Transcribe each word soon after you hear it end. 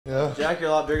Yeah. Jack, you're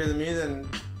a lot bigger than me than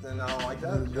I don't like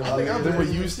that. Than we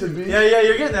used to be. Yeah,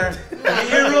 you're getting there. I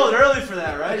mean, you're rolling early for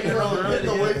that, right? You're rolling early.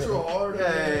 Getting way too hard.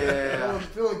 Yeah. I'm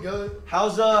feeling good. How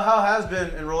has been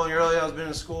enrolling early? How's been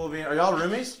in school? Are y'all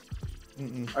roomies?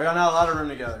 Are y'all not allowed to room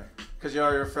together? Because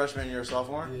you're a freshman and you're a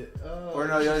sophomore? Yeah. Or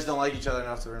no, you guys don't like each other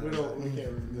enough to room We together?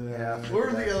 can't room together. Yeah. We'll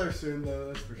room together soon, though.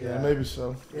 That's for sure. Yeah, maybe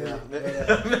so. Yeah.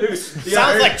 Maybe.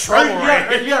 Sounds like trouble,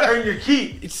 right? You gotta earn your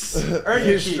keep. Earn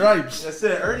your keep. Stripes. That's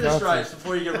it. Earn your stripes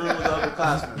before you get room with the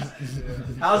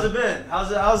upperclassmen. How's it been?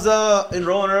 How's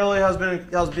enrolling early? How's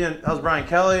Brian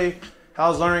Kelly?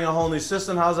 How's learning a whole new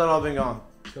system? How's that all been going?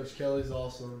 Coach Kelly's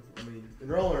awesome. I mean,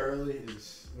 enrolling early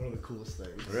is one of the coolest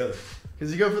things. Really?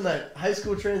 Because you go from that high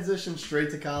school transition straight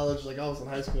to college. Like, I was in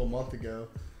high school a month ago,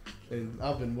 and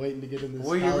I've been waiting to get in this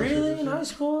Were you college really transition. in high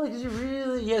school? Like, did you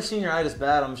really? You had senioritis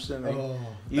bad, I'm assuming. Oh.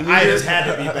 You I just had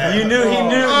to be bad. You knew, he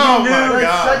knew, Oh, he my knew. Like,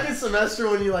 God. second semester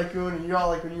when you like going, and you're all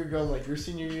like when you're going like your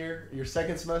senior year, your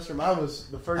second semester. Mine was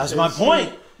the first. That's day my of school.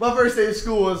 point. My first day of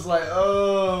school was like,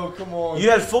 oh, come on.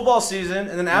 You had football season,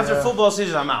 and then after Yeah. football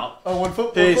season, I'm out. Oh, when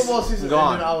football Peace. season I'm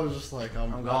gone. ended, I was just like,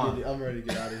 I'm gone. I'm ready to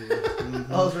get out of here.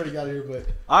 I was ready to get out of here, but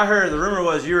I heard the rumor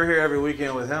was you were here every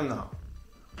weekend with him, though.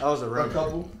 That was a rumor. a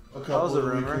couple That was a of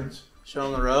rumor. weekends.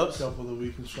 Showing the ropes. A couple of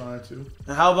weekends trying to.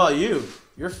 And how about you?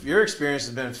 Your experience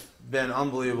has been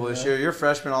unbelievable this year. You're a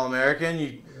freshman All-American.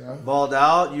 You balled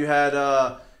out. You had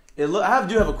I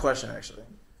do have a question actually.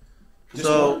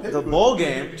 The bowl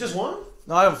game. Just one?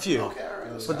 No, I have a few. Okay,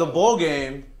 all right. But the bowl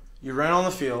game, you ran on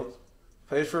the field,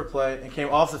 played for a play, and came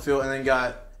off the field, and then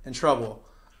got in trouble.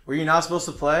 Were you not supposed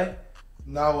to play?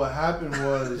 Now what happened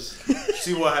was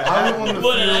See what I happened. went on the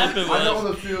What field. happened I got was-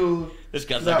 on the field. This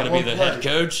guy's that not going to be one the head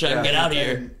play. coach. I can get out of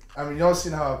here. And, I mean, y'all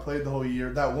seen how I played the whole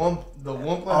year. The one play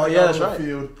Oh, I yeah, got that's on right. the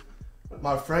field,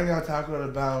 my friend got tackled out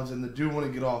of bounds, and the dude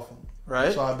wouldn't get off him.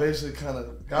 Right? So I basically kind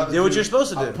of got You did what you're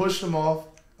supposed to I do. pushed him off.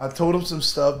 I told him some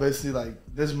stuff, basically like,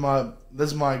 "This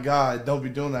is my guy. Don't be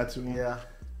doing that to him." Yeah.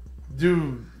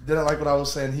 Dude didn't like what I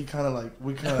was saying. He kind of like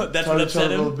we kind of That's touched what each other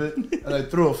upset a little bit, and I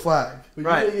threw a flag. But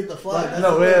Right. you didn't get the flag.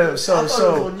 No, yeah. So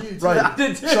right. I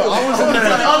did too. So I was in there.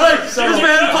 I was like, this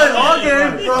man played all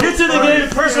game, gets in the game,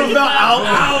 personal foul,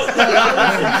 out.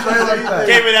 Straight like that.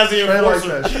 Came in as the Straight like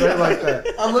enforcer. that. Straight like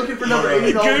that. I'm looking for number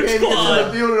 80 all Good game. He gets in squad.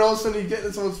 the field and all of a sudden he gets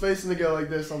in someone's face and they go like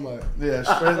this. I'm like, Yeah,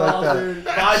 straight like oh, that. dude.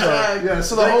 Bye, So, Jack. yeah,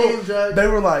 so the Great whole game, Jack. they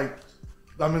were like,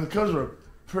 I mean, the coaches were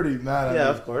pretty mad at Yeah, me.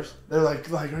 of course. They're like,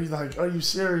 are you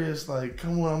serious? Like,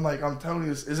 come on. I'm like, I'm telling you,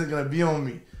 this isn't gonna be on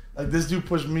me. Like, this dude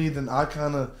pushed me, then I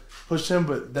kind of pushed him,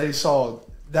 but they saw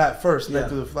that first, and Yeah. they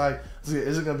threw the flag. I was like,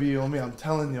 isn't gonna be on me. I'm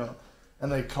telling y'all.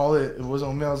 And they called it. It was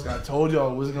on me. I told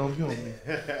y'all it wasn't gonna be on me.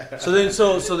 So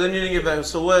then you didn't get back.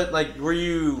 So what? Like, were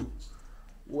you?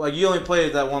 Like, you only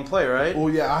played that one play, right? Well,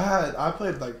 yeah, I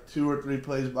played like 2 or 3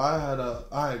 plays, but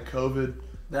I had COVID.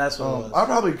 That's what it was. I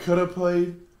probably could have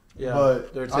played, Yeah,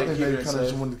 but they're I think keeping they it kind of safe.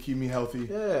 just wanted to keep me healthy,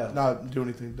 Yeah. not do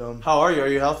anything dumb. How are you? Are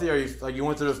you healthy? Are you like you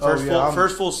went through the Oh, yeah,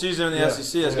 first full season in the Yeah,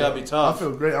 SEC? That's yeah. gotta be tough. I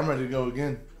feel great. I'm ready to go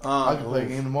again. I can play a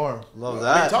game tomorrow. Love Hey,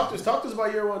 that. talk to us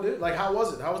about year one, dude. Like, how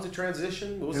was it? How was the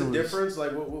transition? What was the difference?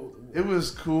 Like, what? It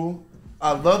was cool.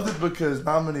 I loved it because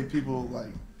not many people like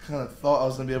kind of thought I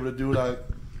was gonna be able to do what I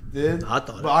did. I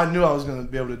thought it. But I knew I was gonna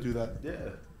be able to do that. Yeah.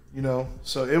 You know,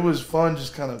 so it was fun,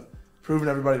 just kind of proving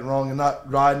everybody wrong and not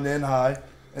riding in high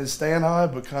and staying high,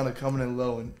 but kind of coming in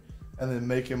low and then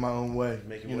making my own way.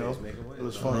 Making you waves, know, making waves. it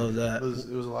was I fun. love that.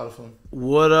 It was a lot of fun.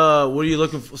 What are you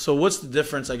looking for? So what's the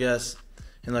difference, I guess?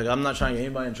 And like, I'm not trying to get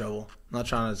anybody in trouble. I'm not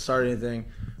trying to start anything.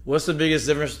 What's the biggest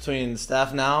difference between the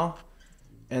staff now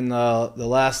and the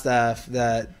last staff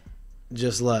that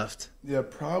just left? Yeah,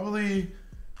 probably.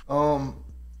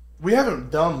 We haven't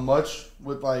done much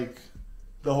with like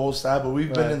the whole staff, but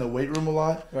we've been Right. in the weight room a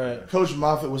lot. Right. Coach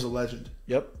Moffitt was a legend.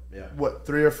 Yep. Yeah. What,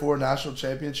 3 or 4 national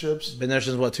championships? Been there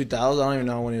since what, 2000? I don't even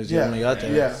know when he was when he got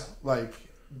there. Yeah, like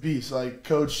beast. Like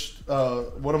coach,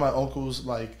 one of my uncles,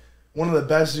 like one of the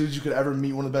best dudes you could ever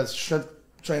meet, one of the best strength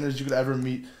trainers you could ever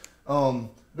meet.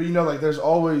 But you know, like there's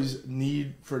always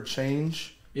need for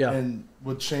change. Yeah. And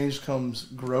with change comes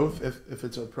growth if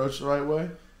it's approached the right way.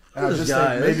 And Look at this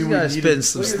guy. think maybe This we guy's needed- spitting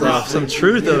some look at stuff, this. some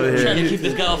truth over here. Trying to keep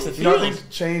this guy off the You know, I field. think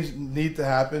change need to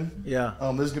happen. Yeah.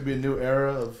 This is gonna be a new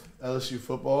era of LSU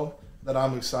football that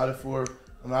I'm excited for,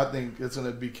 and I think it's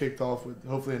gonna be kicked off with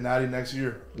hopefully a natty next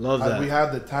year. Love that. We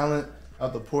have the talent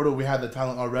out the portal. We had the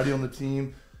talent already on the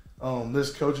team.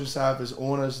 This coaching staff is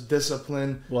on us.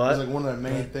 Discipline What? is like one of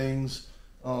their main things.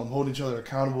 Holding each other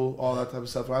accountable, all that type of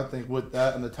stuff. And I think with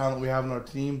that and the talent we have on our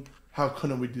team, how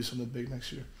couldn't we do something big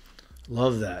next year?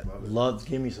 Love that.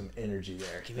 Give me some energy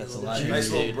there. That's a lot of Nice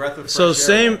energy. little breath of fresh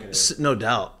So air walking in. no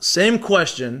doubt. Same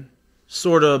question,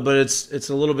 sort of, but it's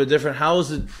a little bit different.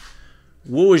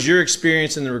 What was your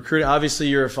experience in the recruiting? Obviously,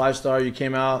 you're a 5-star. You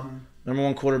came out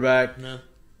 #1 quarterback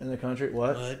in the country.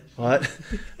 What?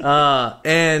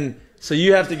 And so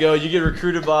you have to go. You get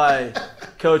recruited by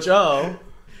Coach O.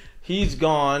 He's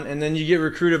gone, and then you get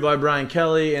recruited by Brian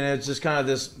Kelly, and it's just kind of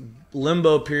this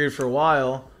limbo period for a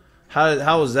while.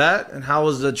 How was that, and how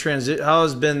has the transition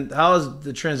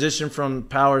from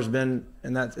Powers been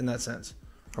in that sense,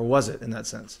 or was it in that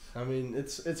sense? I mean,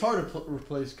 it's hard to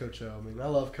replace Coach O. I mean, I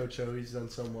love Coach O. He's done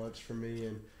so much for me,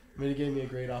 and I mean, he gave me a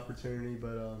great opportunity.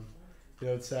 But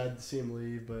it's sad to see him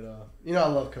leave. But I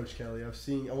love Coach Kelly.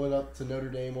 I went up to Notre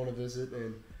Dame on a visit,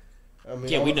 and I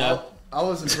mean, we know. I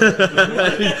was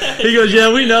impressed. He goes,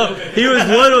 yeah, we know.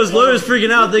 Lloyd was freaking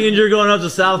out thinking you're going up to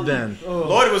South Bend.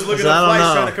 Lloyd was looking at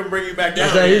flights trying to come bring you back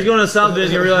down. He's going to South Bend.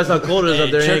 He's going to realize how cold it is up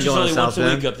there. He ain't Church is going only to South once a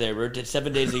Bend. week up there. We're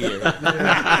 7 days a year.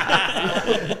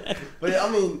 But yeah, I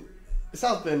mean,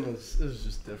 South Bend was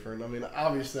just different. I mean,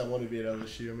 obviously I wanted to be at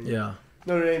LSU. I mean, Yeah.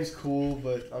 Notre Dame's cool,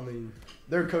 but I mean,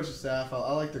 their coaching staff.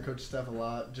 I like their coaching staff a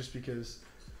lot, just because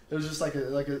it was just like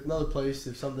another place.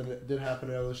 If something did happen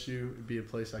at LSU, it'd be a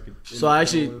place I could.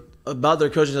 So about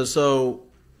their coaching, so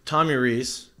Tommy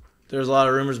Rees, there's a lot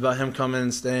of rumors about him coming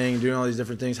and staying, doing all these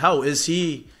different things. How was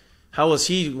he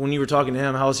when you were talking to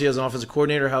him? How was he as an offensive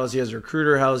coordinator? How was he as a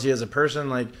recruiter? How was he as a person?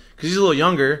 Like, because he's a little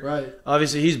younger. Right.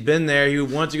 Obviously, he's been there. He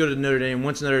wanted to go to Notre Dame,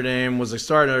 went to Notre Dame, was a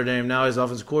star at Notre Dame. Now he's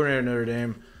offensive coordinator at Notre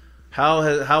Dame. How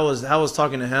was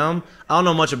talking to him? I don't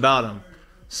know much about him,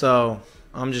 so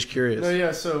I'm just curious. No,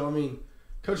 yeah. So I mean,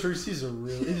 Coach Reese, he's a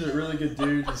really good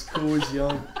dude. He's cool. He's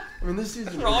young. I mean, this dude's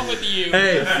What's wrong with you?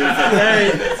 Hey,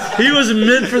 he was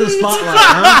meant for the spotlight,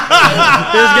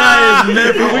 huh? This guy is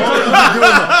meant for.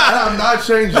 I'm not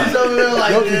changing. He's over there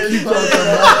like this.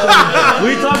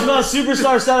 We talked about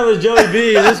superstar side with Joey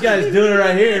B. This guy's doing it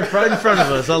right here, right in front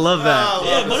of us. I love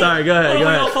that. Sorry, go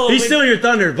ahead. He's stealing your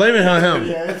thunder. Blame it on him.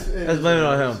 Yeah, Let's blame it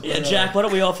on him. Yeah, Jack, why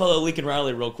don't we all follow Lincoln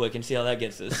Riley real quick and see how that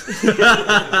gets us?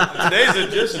 Today's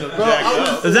edition of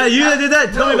Jack. Is that you that did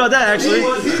that? Tell me about that, actually. He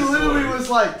literally was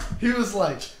like,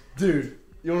 dude,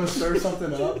 you want to stir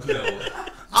something up?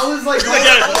 I was like, Look,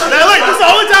 this is the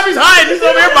only time he's hiding. He's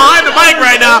over here behind the mic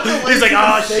right now. He's like,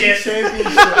 oh shit.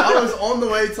 Championship. I was on the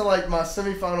way to like my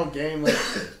semifinal game. Like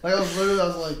I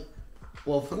was like,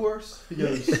 well, of course. He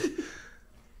goes, it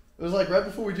was like right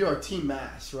before we do our team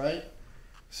mass, right?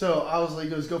 So I was like, he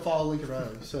goes, go follow Lincoln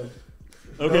Riley. So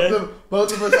Okay.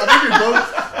 both of us.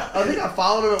 I think I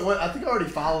followed him. I think I already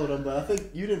followed him, but I think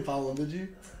you didn't follow him, did you?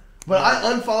 But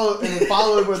I unfollowed and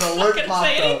followed with an alert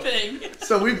popped up.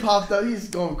 So we popped up. He's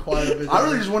going quite a bit. I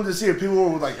really just wanted to see if people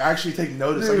would like actually take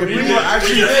notice. Dude, Like if we people did.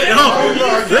 actually.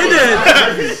 They did.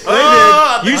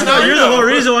 You're the whole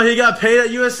reason why he got paid at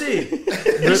USC. He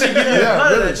should give you a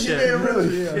cut of that He made shit. a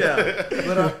really, yeah. Yeah.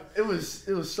 But it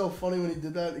was so funny when he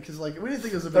did that because like we didn't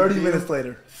think it was a big 30 deal. minutes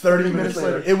later. 30 minutes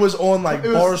later. It was on like It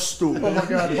was- Barstool. Oh my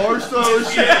god, Barstow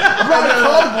shit. I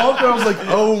called Walker. I was like,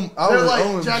 They're like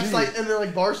OMG. Jack's like, and they're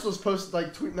like Barstow's posted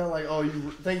like tweeting out like, oh,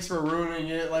 thanks for ruining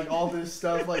it, like all this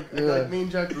stuff, like me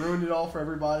and Jack ruined it all for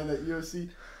everybody at USC.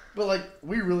 But like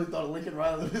we really thought Lincoln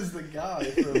Riley was the guy.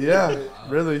 For Yeah,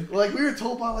 really. Like we were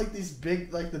told by like these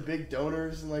big, like the big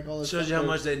donors and like all this. Shows you how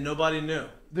much nobody knew.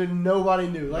 Nobody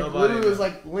knew. Like Nobody literally, knew. it was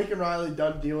like Lincoln Riley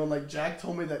done deal, and like Jack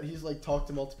told me that he's like talked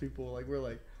to multiple people. Like we're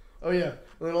like, oh yeah,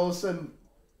 and then all of a sudden,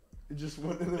 it just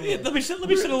went. And then, like, Let me send a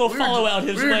little follow out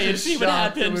his way and see what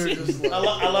happens. I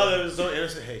love that it was so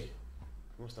innocent. Hey,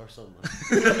 I'm gonna start something.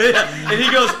 And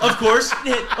he goes, of course,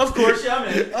 yeah, I'm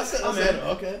in. I said,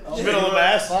 okay. I'll Middle of the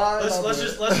mass. fine, I'll Let's do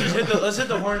just it. hit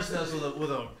the hornet's nest with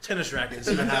a tennis racket and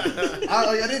see what happens.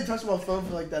 I didn't touch my phone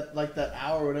for like that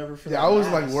hour or whatever. For Yeah, that I was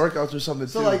like mass. workouts or something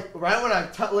So too. like right when I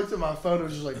looked at my phone, it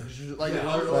was just like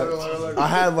alert. I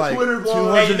had like Twitter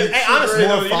blowing 200 up. Hey, honestly,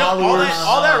 more though, you know, all followers.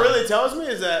 that really tells me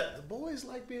is that the boys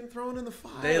like being thrown in the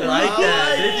fire. They like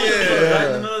that. They put the foot right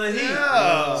in the middle of the heat.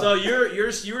 Yeah. So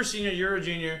you were senior, you're a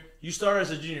junior. You started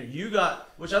as a junior. You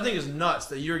got, which I think is nuts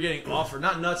that you were getting offered,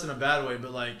 not nuts in a bad way,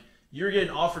 but like you were getting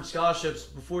offered scholarships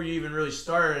before you even really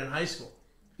started in high school.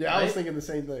 Yeah, I was Right? thinking the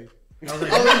same thing. I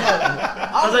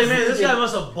was like, man, this guy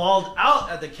must have balled out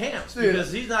at the camps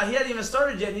because he hadn't even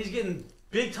started yet, and he's getting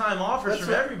big time offers That's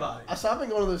from what- everybody. So I've been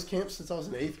going to those camps since I was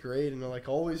in 8th grade, and like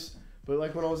always. But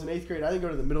like when I was in 8th grade, I didn't go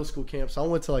to the middle school camps. I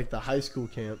went to like the high school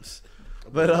camps.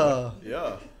 But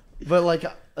Yeah. but like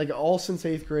all since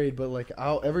 8th grade. But like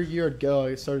every year I'd go.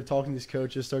 I started talking to these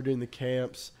coaches, started doing the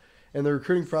camps, and the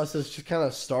recruiting process just kind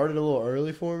of started a little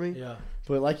early for me. Yeah.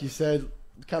 But like you said,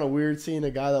 kind of weird seeing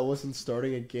a guy that wasn't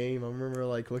starting a game. I remember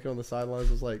like looking on the sidelines,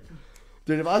 I was like,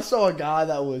 dude, if I saw a guy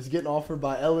that was getting offered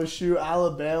by LSU,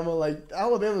 Alabama, like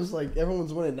Alabama's like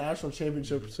everyone's winning national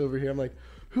championships over here. I'm like,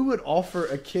 who would offer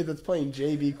a kid that's playing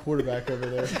JV quarterback over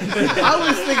there? I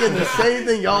was thinking the same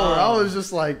thing y'all were. I was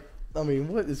just like, I mean,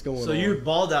 what is going on? So you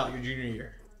balled out your junior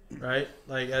year, right?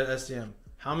 Like at STM.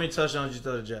 How many touchdowns did you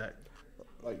throw to Jack?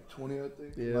 Like 20, I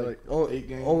think. Yeah, like only 8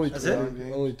 games. Only That's 20.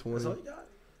 it? Only 20. That's all you got?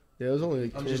 Yeah, it was only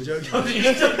like I'm 20. just joking. I'm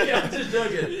just joking. I'm just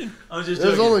joking. I'm just It joking.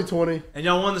 was only 20. And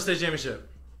y'all won the state championship.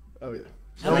 Oh, yeah.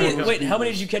 How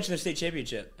many did you catch in the state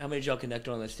championship? How many did y'all connect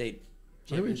on the state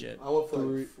championship? I went for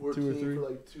like Two or 14 three. for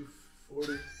like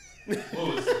 240.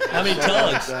 How many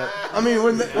tugs? I mean,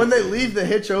 when they leave the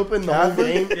hitch open the whole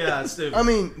game, Yeah, it's stupid. I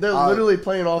mean, they're literally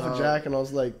playing off of Jack, and I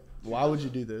was like, why would you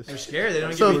do They're this? scared. They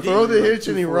don't So get throw beat. the hitch,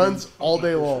 and he runs all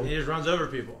day long. He just runs over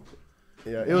people.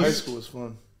 Yeah, it High was. school was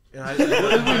fun.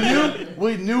 And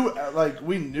We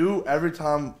knew every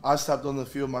time I stepped on the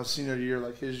field my senior year,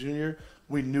 like his junior,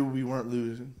 we knew we weren't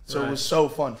losing. So Right. it was so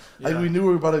fun. Like Yeah. we knew we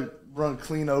were about to run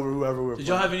clean over whoever we were Did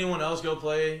y'all playing. have anyone else go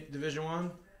play Division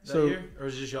One that So- year, or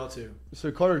was it just y'all two?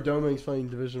 So Carter Doming's playing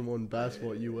Division I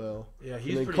basketball at UL. Yeah, And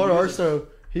he's then pretty. Carter he was a- Arsenault,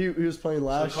 he was playing So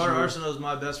last Carter year. Arsenault is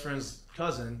my best friend's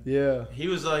cousin. Yeah. He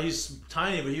was he's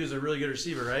tiny, but he was a really good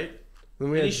receiver, right? Then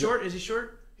we And had he's short. Is he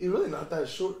short? He's really not that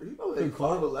short. He's probably like Who,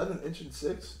 Carter? 5'11", inch and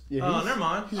 6. Yeah, Oh, he's never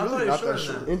mind. he's I really thought he was not shorter that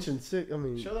than short. that. inch and 6. I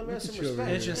mean, Show that man look some at you over respect.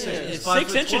 here. Inch and Yeah, 6. it's He's 5'12".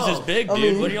 6 inches is big, I dude.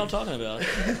 mean, What are y'all talking about?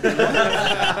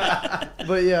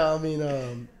 But yeah, I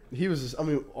mean, he was. Just, I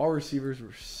mean, our receivers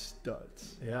were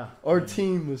studs. Yeah. Our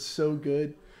team was so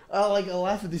good. I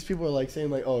laugh at these people are like saying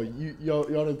like, oh, y'all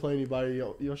didn't play anybody.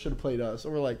 Y'all should have played us.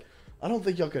 And we're like, I don't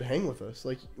think y'all could hang with us.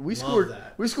 Like we Love scored.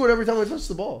 that. We scored every time we touched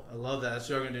the ball. I love that. That's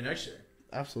what we're gonna do next year.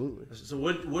 Absolutely. So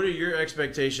what are your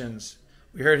expectations?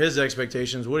 We heard his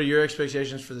expectations. What are your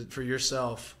expectations for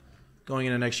yourself going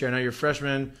into next year? I know you're a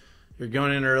freshman. You're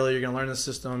going in early. You're gonna learn the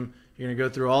system. You're gonna go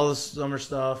through all the summer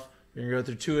stuff. You're gonna go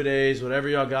through 2-a-days, whatever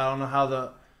y'all got. I don't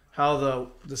know how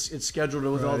it's scheduled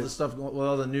with all Right. the stuff, with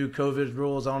all the new COVID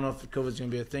rules. I don't know if COVID's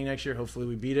gonna be a thing next year. Hopefully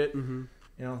we beat it. Mm-hmm.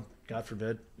 You know, God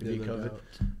forbid we Yeah, beat no COVID.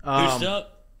 doubt. Boost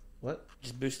up. What?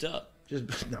 Just boost up.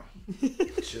 Just no.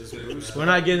 Just boost. We're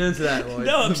not getting into that. Lloyd.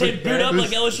 No, I'm saying boot up like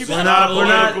LSU. We're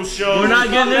not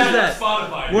getting into that.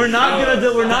 Spotify. We're not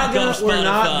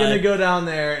Spotify. gonna go down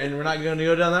there, and we're not gonna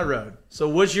go down that road. So,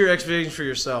 what's your expectation for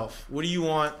yourself? What do you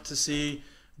want to see?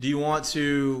 Do you want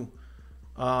to?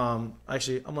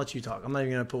 Actually, I'm gonna let you talk. I'm not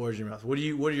even gonna put words in your mouth. What are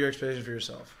your expectations for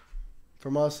yourself? For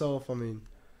myself, I mean,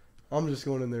 I'm just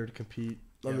going in there to compete.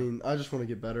 I Yeah. mean, I just want to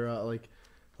get better at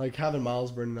like having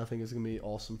Myles Brennan. I think is gonna be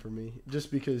awesome for me,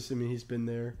 just because I mean he's been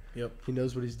there. Yep. He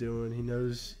knows what he's doing. He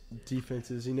knows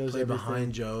defenses. He knows Play everything.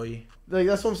 behind Joey. Like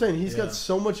that's what I'm saying. He's Yeah. got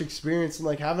so much experience, and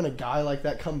like having a guy like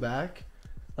that come back.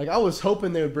 Like I was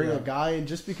hoping they would bring Yeah. a guy in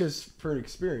just because for an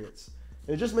experience.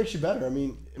 And it just makes you better. I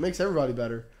mean, it makes everybody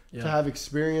better Yeah. to have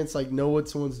experience, like know what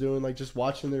someone's doing, like just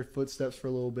watching their footsteps for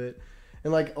a little bit.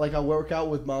 And like I work out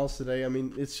with Myles today. I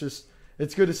mean, it's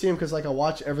good to see him because like I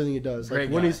watch everything he does. Like Great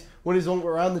when guy. he's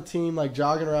around the team, like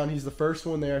jogging around, he's the first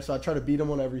one there. So I try to beat him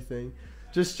on everything.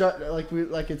 Just try, like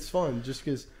it's fun, just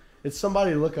because it's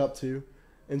somebody to look up to,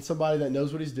 and somebody that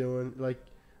knows what he's doing. Like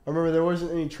I remember there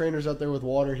wasn't any trainers out there with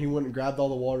water. He went and grabbed all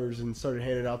the waters and started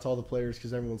handing it out to all the players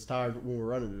because everyone's tired when we're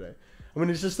running today. I mean,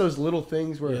 it's just those little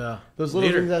things where Yeah. those little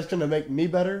Leader. things that's going to make me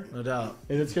better, No doubt.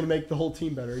 and it's going to make the whole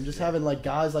team better. And just having like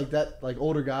guys like that, like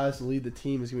older guys to lead the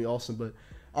team is going to be awesome. But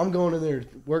I'm going in there to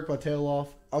work my tail off.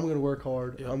 I'm going to work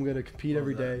hard. Yep. I'm going to compete Love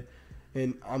every that. day.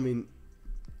 And I mean,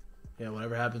 Yeah.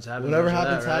 Whatever happens, happens. whatever after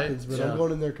happens, that, right? happens. But Yeah. I'm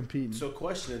going in there competing. So,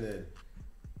 question then: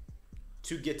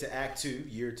 to get to Act 2,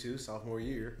 year 2, sophomore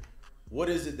year, what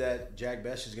is it that Jack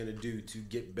Bech is going to do to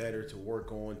get better, to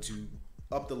work on, to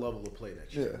up the level of play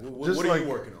next year? Yeah, What just are like- you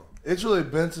working on? It's really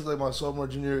been since like my sophomore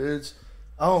junior year.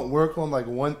 I don't work on like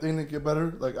one thing to get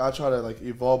better. Like I try to like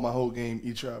evolve my whole game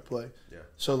each year I play. Yeah.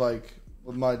 So like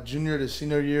with my junior to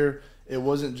senior year, it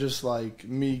wasn't just like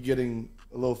me getting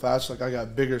a little faster. Like I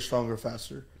got bigger, stronger,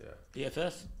 faster.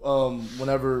 DFS.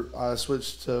 Whenever I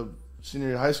switched to senior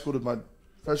year of high school to my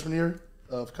freshman year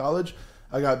of college,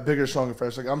 I got bigger, stronger,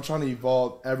 faster. Like I'm trying to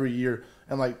evolve every year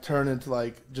and like turn into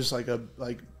like just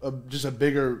a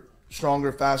bigger,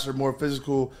 stronger, faster, more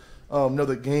physical. Know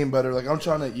the game better. Like I'm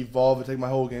trying to evolve and take my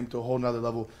whole game to a whole nother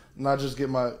level. Not just get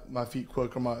my feet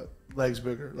quick or my legs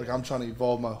bigger. Like I'm trying to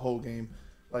evolve my whole game,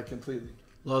 like completely.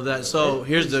 Love that. So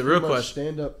here's the real question.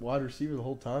 Stand up wide receiver the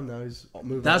whole time. Now he's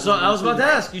moving. That's what I was about to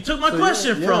ask. You took my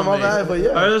question from me.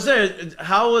 I was saying,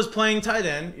 how was playing tight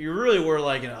end? You really were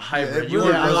like in a hybrid. You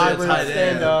weren't really a tight end.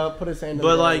 Stand up, put his hand up.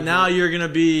 But like now you're gonna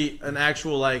be an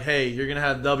actual like, hey, you're gonna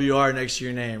have WR next to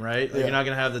your name, right? Like, you're not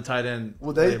gonna have the tight end.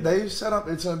 Well, they set up.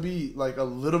 It's gonna be like a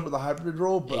little bit of the hybrid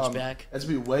role, but it's gonna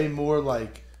be way more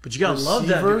like. But you gotta love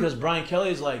that because Brian Kelly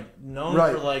is like known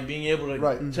for like being able to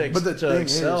to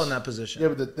excel in that position. Yeah,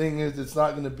 but the thing is, it's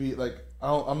not gonna be like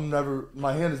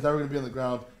my hand is never gonna be on the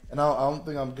ground, and I don't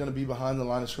think I'm gonna be behind the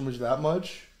line of scrimmage that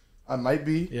much. I might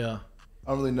be. Yeah.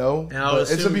 I don't really know. And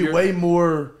it's gonna be way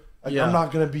more. Like, I'm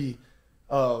not gonna be,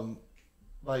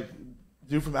 like.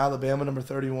 Dude from Alabama, number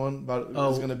 31,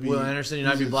 is going to be. Will Anderson, you're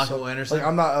not going to be blocking Will Anderson? Like,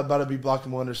 I'm not about to be blocking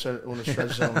Will Anderson on a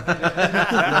stretch zone.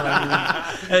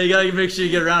 Hey, you got to make sure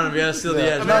you get around him. You got to steal the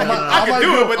edge. I can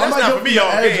do it, but that's not for me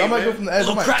all game. I might go from the edge.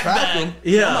 I might crack him.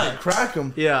 Yeah. I might crack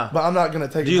him. Yeah. But I'm not going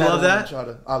to take. Do you love that?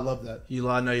 I love that.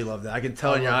 I know you love that. I can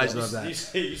tell in your eyes you love that. You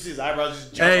see his eyebrows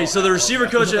just jump. Hey, so the receiver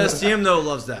coach at STM though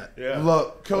loves that. Yeah.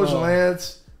 Look, Coach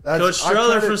Lance. Coach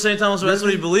Streller from St. Thomas, that's what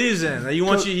he believes in. You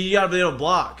got to be able to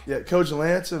block. Yeah, Coach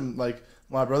Lance and like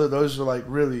my brother, those are like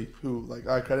really who like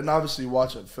I credit. And obviously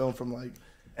watching film from like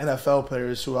NFL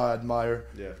players who I admire.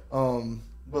 Yeah.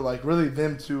 But like really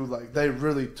them two, like they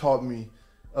really taught me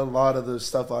a lot of the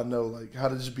stuff I know, like how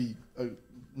to just be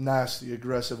nasty,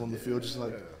 aggressive on the field. Just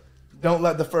like don't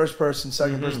let the first person,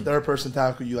 second person, third person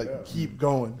tackle you. Like keep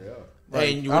going. Yeah. Like,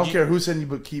 I don't care who's hitting you,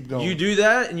 but keep going. You do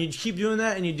that, and you keep doing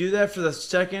that, and you do that for the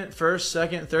first,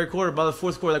 second, third quarter. By the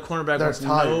fourth quarter, that cornerback wants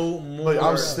no more. Like,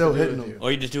 I'm still hitting them.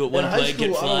 Or you just do it one play,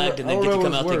 get flagged, and then get to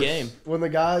come out the game. When the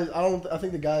guys, I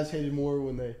think the guys hated more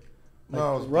when they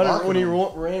when he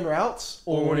ran routes,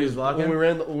 or when he was blocking. When we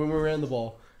ran the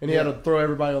ball. And he had to throw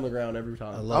everybody on the ground every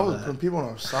time. I was putting people on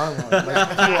our sideline.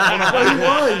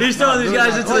 He's throwing these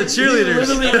guys into the cheerleaders.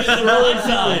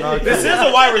 This is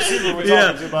a wide receiver we're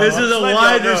talking about. This is a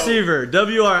wide receiver.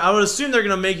 WR, I would assume they're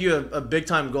going to make you a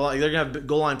big-time goal line. They're going to have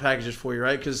goal line packages for you,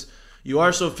 right? Because you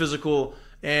are so physical.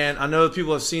 And I know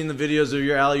people have seen the videos of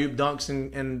your alley-oop dunks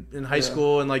in high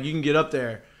school, and like you can get up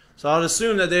there. So I would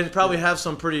assume that they probably have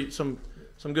some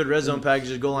good red zone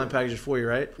packages, goal line packages for you,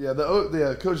 right? Yeah,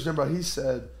 Coach Denver, he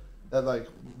said that like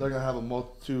they're gonna have a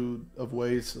multitude of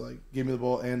ways to like give me the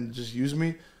ball and just use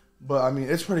me. But I mean,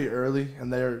 it's pretty early,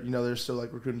 and they're still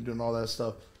like recruiting, doing all that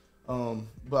stuff.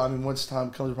 But I mean, once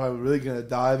time comes, we're probably really gonna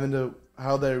dive into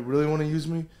how they really want to use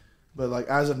me. But like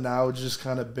as of now, it's just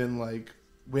kind of been like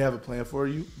we have a plan for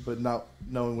you, but not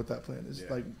knowing what that plan is.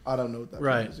 Yeah. Like I don't know what that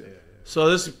plan is yet. Yeah. So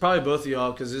this is probably both of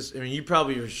y'all because you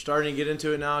probably are starting to get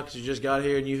into it now because you just got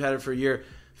here and you've had it for a year.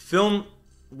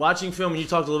 Watching film, and you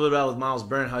talked a little bit about with Myles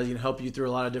Brennan how he's going to help you through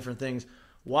a lot of different things.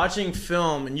 Watching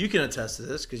film, and you can attest to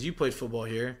this because you played football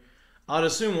here. I'd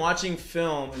assume watching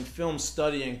film and film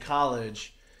study in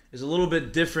college is a little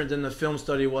bit different than the film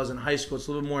study was in high school. It's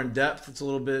a little more in depth. It's a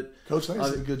little bit. Coach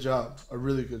Lance did a good job, a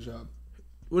really good job.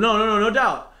 Well, no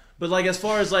doubt. But like as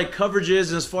far as like coverages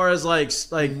and as far as like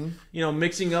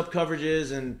mixing up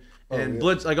coverages and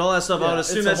blitz, like all that stuff, I would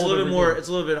assume that's a little bit more. It's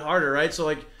a little bit harder, right? So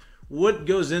like, what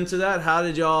goes into that? How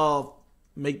did y'all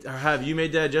have you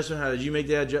made that adjustment? How did you make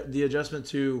the adjustment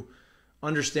to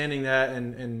understanding that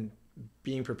and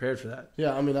being prepared for that?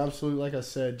 Yeah, I mean, absolutely. Like I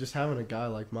said, just having a guy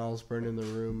like Myles Brennan in the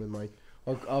room and like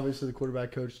obviously the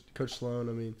quarterback coach Sloan.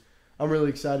 I mean, I'm really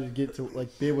excited to get to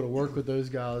like be able to work with those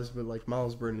guys. But like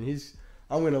Myles Brennan,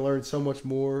 I'm going to learn so much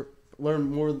more,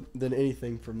 learn more than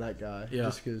anything from that guy. Yeah.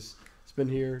 Just because it's been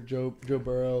here, Joe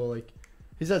Burrow, like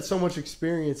he's had so much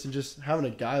experience, and just having a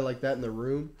guy like that in the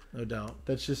room, no doubt,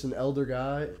 that's just an elder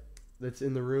guy that's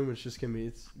in the room. It's just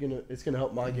gonna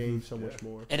help my game so much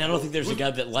more. And I don't think there's a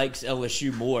guy that likes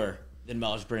LSU more than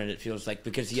Myles Brennan. It feels like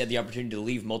because he had the opportunity to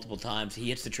leave multiple times, he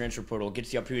hits the transfer portal,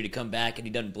 gets the opportunity to come back, and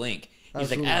he doesn't blink. He's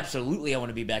like, absolutely, I want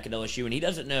to be back at LSU. And he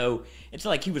doesn't know. It's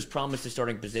not like he was promised a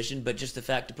starting position, but just the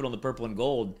fact to put on the purple and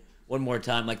gold one more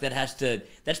time, like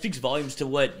that speaks volumes to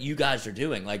what you guys are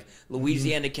doing. Like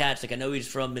Louisiana Cats, like I know he's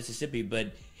from Mississippi,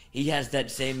 but he has that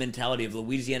same mentality of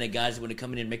Louisiana guys that want to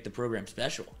come in and make the program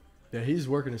special. Yeah, he's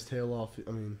working his tail off.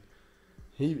 I mean,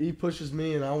 he pushes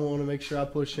me, and I want to make sure I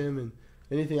push him. And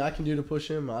anything I can do to push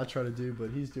him, I try to do. But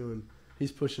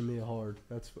he's pushing me hard.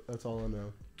 That's all I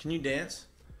know. Can you dance?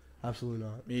 Absolutely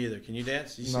not. Me either. Can you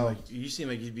dance? You seem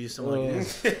like you'd be someone who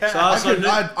dance.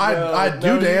 I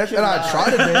do dance and I try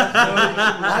to dance.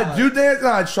 I do dance and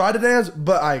I try to dance,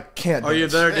 but I can't. Are you a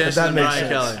better dancer than Brian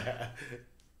Kelly?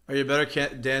 Are you a better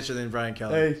dancer than Brian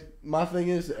Kelly? Hey, my thing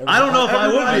is, I don't know if I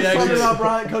would be. Talking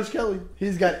about Coach Kelly,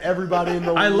 he's got everybody in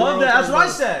the world. I love that. That's what I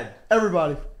said.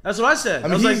 Everybody. That's what I said. I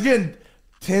mean, he's getting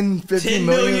 10, 15 10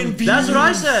 million million views. That's what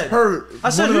I said. per I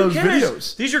said, one of who those cares?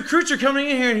 videos. These recruits are coming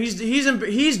in here, and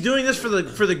he's doing this for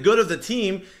the good of the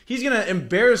team. He's gonna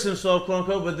embarrass himself, quote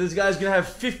unquote. But this guy's gonna have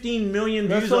 15 million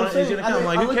That's views what on I'm it. He's saying. gonna come. I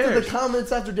Like, who looked at cares? the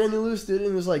comments after Daniel Lewis did it,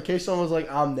 and it was like, Kayshawn was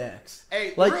like, I'm next.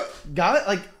 Hey, Like, real- guy,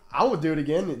 like, I would do it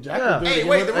again. And Jack Yeah. would do it Hey, again.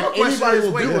 wait, the Like, real question anybody is,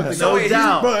 will wait, do it. no Like,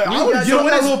 doubt. But I You would guys- get on so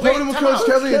that what little is- podium with wait, Coach time out.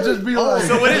 Kelly and just be like,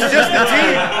 So when it's just the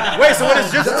team, wait. So when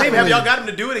it's just the team, have y'all got him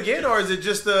to do it again, or is it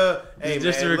just the hey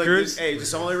Just man, the look, recruits? hey,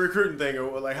 just only recruiting thing,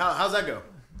 or like how's that go?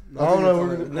 I don't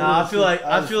know. Nah, I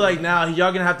feel like now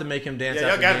y'all gonna have to make him dance. Yeah, y'all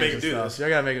after gotta games make him and do stuff. this. Y'all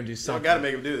gotta make him do Y'all something. got to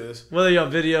make him do this. Whether y'all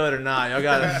video it or not, y'all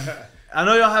gotta. I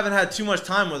know y'all haven't had too much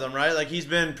time with him, right? Like he's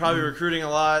been probably recruiting a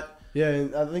lot. Yeah,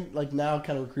 and I think like now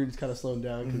kind of recruiting's kind of slowing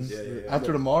down because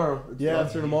after tomorrow.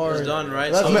 after tomorrow It's done,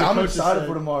 right? That's I So- mean, what I'm the coaches excited said.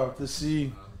 for tomorrow to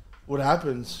see what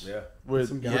happens. Yeah. With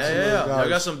Some with guys. some Yeah, of yeah, those y'all guys.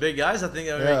 got some big guys. I think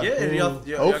y'all Yeah. gonna get. And y'all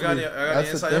got Hopefully. any That's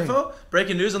the inside thing. info?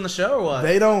 Breaking news on the show or what?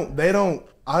 They don't.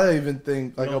 I even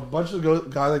think like a bunch of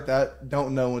guys like that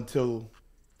don't know until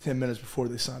 10 minutes before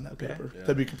they sign that paper. Yeah.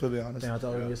 To be completely honest. Damn, I thought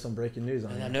we were gonna get some breaking news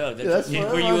on I it. know. Yeah, that's were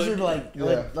what I you- was like,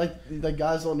 Yeah. like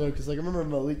guys don't know because like I remember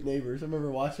Malik Neighbors. I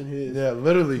remember watching his Yeah,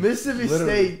 literally. Mississippi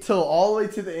Literally. State till all the way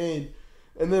to the end,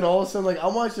 and then all of a sudden like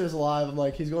I'm watching this live. I'm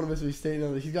like, he's going to Mississippi State, and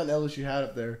I'm like, he's got an LSU hat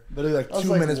up there. Literally like I was 2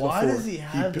 like, minutes why before. does he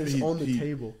have this on the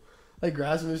table? Like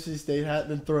grabs a Mississippi State hat,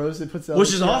 then throws it, puts the Which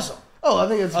LSU is hat. awesome. Oh, I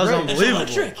think it's That was great. unbelievable.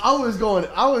 It's electric.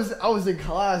 I was in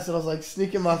class and I was like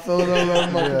sneaking my phone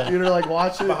on my computer, like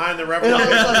watching it. Behind the And referee.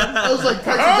 I was like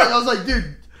texting Jack. I was like,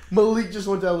 dude, Malik just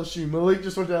went to LSU. Malik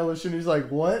just went to LSU. And he's like,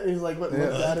 what? And he's like, what? Looked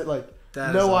at it like,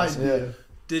 That no is awesome. idea. Yeah.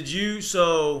 Did you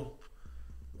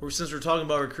since we're talking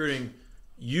about recruiting,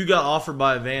 you got offered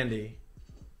by Vandy,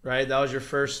 right? That was your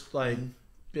first like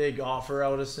big offer, I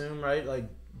would assume, right? Like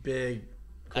big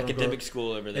quote, Academic unquote.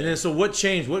 school over there. And then so what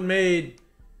changed? What made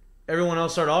everyone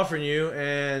else start offering you?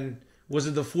 And was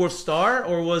it the fourth star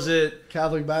or was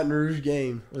Catholic Baton Rouge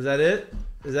game. that it?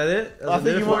 Is that it? I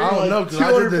think you Well, were I don't like know because I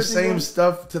did the 250 same more.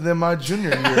 stuff to them my junior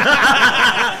year.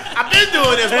 I've been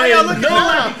doing this. Why Hey, y'all no looking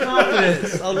lack of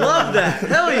confidence. I love that.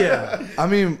 Hell yeah. I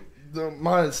mean,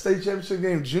 my state championship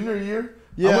game junior year,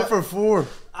 I Yeah. went for 4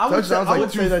 I would say- touchdowns. I like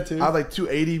would say that too. I had like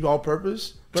 280 all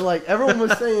purpose. But like everyone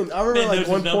was saying, I remember Man like knows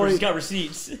one his numbers. He's point. got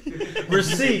receipts.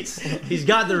 Receipts. He's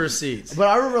got the receipts. But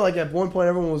I remember like at one point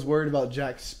everyone was worried about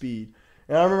Jack's speed,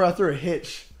 and I remember I threw a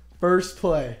hitch first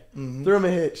play, threw him a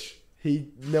hitch.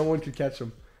 No one could catch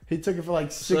him. He took it for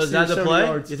like 60 So is that or the 70 play?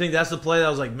 yards. You think that's the play that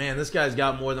was like, man, this guy's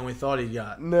got more than we thought he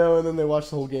got? No, and then they watched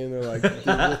the whole game. They're like,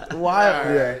 dude,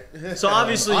 why? Yeah. So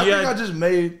obviously I you think I had, just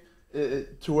made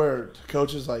it to where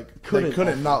coaches like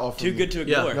couldn't not offer Too me. good to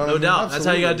yeah, ignore. No, no doubt. That's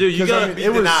how you got to do. You 'Cause, got I mean, be it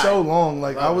was denied. so long.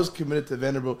 Like I Right. was committed to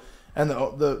Vanderbilt, and the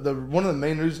one of the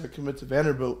main reasons I committed to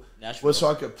Vanderbilt Nashville. was so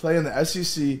I could play in the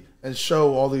SEC and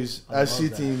show all these love SC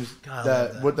that. teams God, I love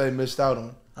that that. what they missed out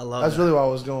on. I love That's that. really why I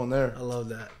was going there. I love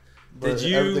that. But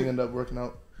Did everything you? ended up working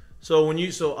out. So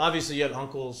obviously you had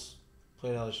uncles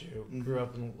played LSU, grew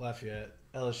up in Lafayette,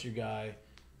 LSU guy,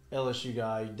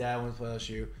 your dad went to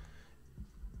LSU.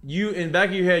 You in back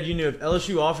of your head, you knew if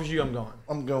LSU offers you, I'm going.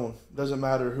 I'm going. Doesn't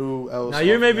matter who else. Now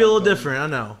you're offers maybe me, a I'm little going. different, I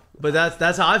know, but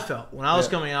that's how I felt when I was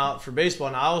Yeah. coming out for baseball.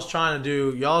 And I was trying to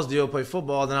do y'all's deal, play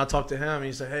football. Then I talked to him, and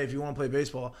he said, "Hey, if you want to play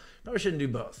baseball, you probably shouldn't do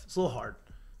both. It's a little hard.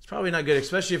 It's probably not good,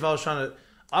 especially if I was trying to."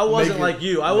 I wasn't Make it- like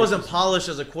you. I wasn't polished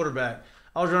as a quarterback.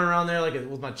 I was running around there like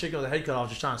with my chicken with a head cut off,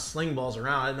 just trying to sling balls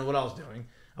around. I didn't know what I was doing.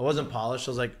 I wasn't polished.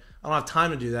 I was like, I don't have time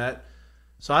to do that.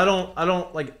 So I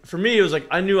don't like. For me, it was like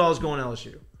I knew I was going to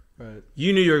LSU. Right.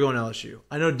 You knew you were going to LSU.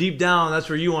 I know deep down that's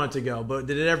where you wanted to go, but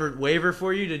did it ever waver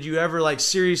for you? Did you ever like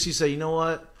seriously say, you know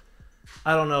what?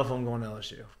 I don't know if I'm going to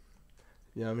LSU.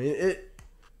 Yeah, I mean it.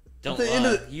 Don't the end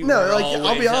lie. of the- You no, were like, always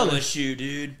I'll be honest. LSU,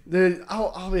 dude. Dude,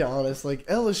 I'll be honest. Like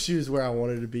LSU is where I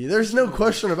wanted to be. There's no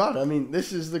question about it. I mean,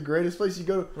 this is the greatest place you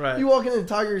go. Right. You walk into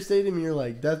Tiger Stadium and you're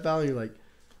like Death Valley. You're like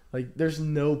there's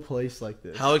no place like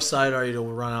this. How excited are you to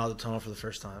run out of the tunnel for the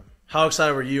first time? How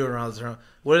excited were you around the tunnel?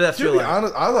 What did that To feel be like?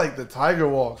 honest, I like the Tiger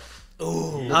Walk.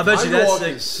 Ooh, I bet you Tiger that's Walk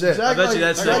sick. is sick. I bet you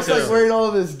that's sick, Jack's like too. wearing all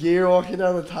of his gear, walking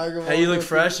down the Tiger Walk. Hey, you look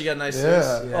fresh. You got nice Yeah.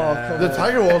 suits. Oh, come The on.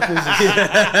 Tiger Walk is.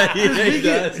 Yeah, he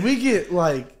does. we get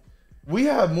like we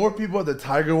have more people at the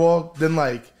Tiger Walk than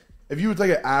like if you would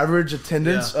take an average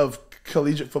attendance Yeah. of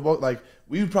collegiate football, like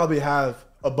we would probably have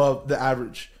above the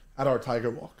average at our Tiger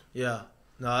Walk. Yeah.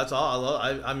 No, that's all. I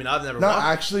love. I mean, I've never. Not walked.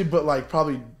 actually, but like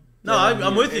probably. No,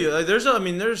 I'm with you. Like, there's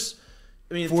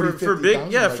I mean, 40, for 50,000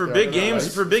 big, like for that, big right? games,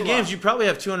 It's for big a games, lot. you probably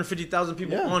have 250,000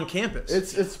 people Yeah. on campus.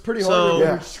 It's pretty So- hard when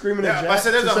Yeah. you're screaming Yeah, at if Jack. I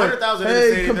said there's to say, 100,000 in the hey,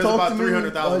 stadium, come there's talk about to me.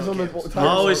 300,000 He's on on the campus. I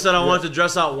always said I Yeah. wanted to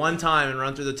dress out one time and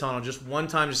run through the tunnel, just one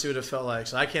time to see what it felt like.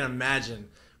 So I can't imagine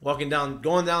going down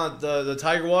the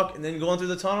Tiger Walk and then going through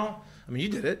the tunnel. I mean, you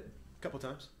did it A couple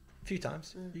times. a few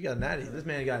times. You got a natty. This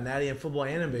man got a natty in football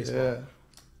and in baseball. Yeah.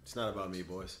 It's not about me,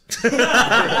 boys. You're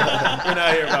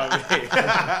not here about me.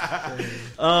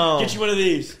 Get you one of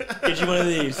these. Get you one of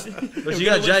these. But you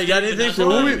got Jack. You got anything So for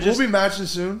we'll him? be matching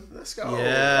soon. Let's go. Yeah.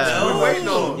 That's what we're waiting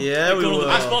on. Yeah, we Go to the will.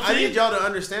 basketball I need team. y'all to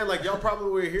understand, like, y'all probably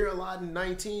were here a lot in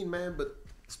 19, man, but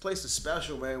this place is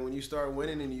special, man. When you start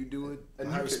winning and you do it And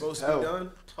how you it's can supposed to tell. be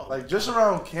done. Oh, Like just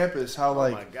around campus, how oh my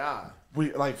like God.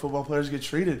 we like football players get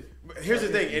treated. But here's the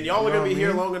thing, and y'all are You know going to be what I here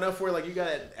mean? long enough where, like, you got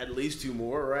at least 2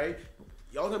 more, right?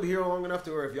 Y'all going to be here long enough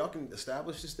to where if y'all can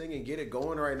establish this thing and get it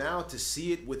going right now to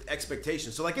see it with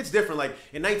expectations. So, like, it's different. Like,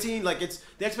 in 19, like, it's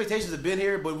the expectations have been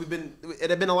here, but it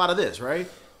had been a lot of this, right?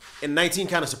 And 19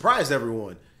 kind of surprised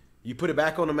everyone. You put it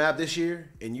back on the map this year,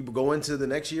 and you go into the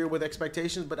next year with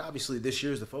expectations, but obviously this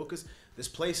year's the focus. This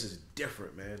place is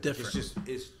different, man. Different.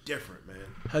 It's different, man.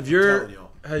 Has telling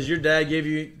y'all. your dad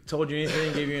told you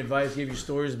anything, gave you advice, gave you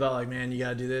stories about like, man, you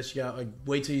gotta do this, you gotta like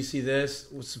wait till you see this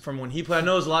from when he played? I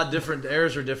know it's a lot different. The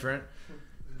eras are different.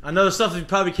 I know there's stuff that you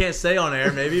probably can't say on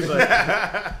air, maybe, but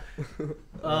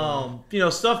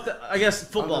stuff that I guess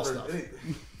football stuff.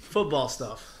 Football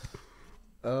stuff.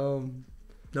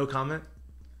 No comment.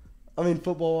 I mean,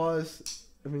 football wise,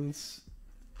 I mean,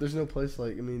 there's no place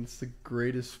like. I mean, it's the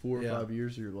greatest 4 or Yeah. 5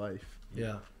 years of your life.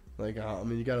 Yeah. Like, I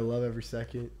mean, you gotta love every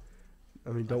second. I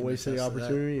mean, don't can waste any attest to that.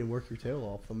 opportunity and work your tail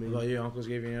off. I What mean, about you? Uncles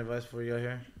gave you any advice before you got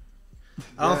here?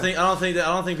 I don't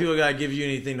think people gotta give you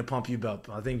anything to pump you up.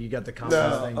 I think you got the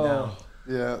confidence thing down.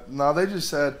 Yeah. No, they just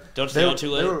said Don't stay out too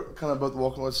late. They were kind of both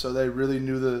walking with, so they really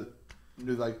knew the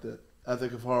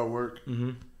ethic of hard work,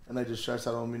 Mm-hmm. and they just stressed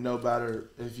out on me. No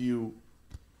matter if you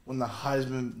win the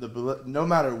Heisman, no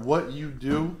matter what you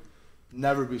do,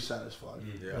 never be satisfied.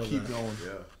 Yeah. Keep going.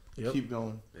 Yeah. Yep. Keep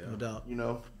going. No doubt. You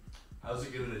know. How's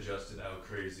it getting adjusted how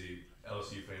crazy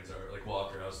LSU fans are? Like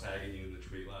Walker, I was tagging you in the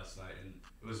tweet last night, and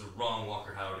it was the wrong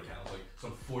Walker Howard account. It was like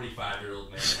some 45-year-old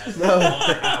man has a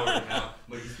Walker Howard account.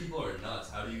 But these people are nuts.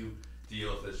 How do you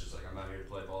deal with this? Just like, I'm not here to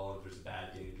play ball. If there's a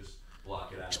bad game, just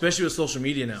block it out. Especially with social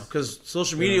media now, because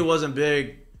social media wasn't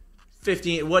big.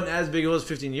 It wasn't as big as it was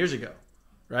 15 years ago,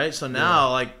 right? So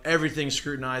now, like everything's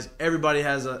scrutinized. Everybody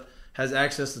has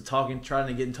access to talking, trying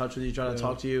to get in touch with you, trying to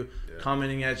talk to you,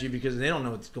 commenting at you because they don't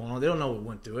know what's going on. They don't know what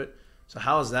went through it. So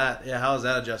how has that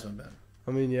adjustment been?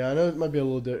 I mean, yeah, I know it might be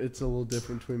it's a little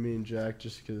different between me and Jack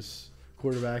just because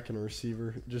quarterback and a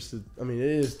receiver. I mean, it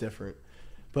is different,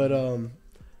 but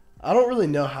I don't really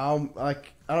know how.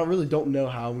 Don't know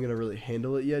how I'm gonna really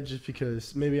handle it yet. Just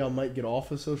because maybe I might get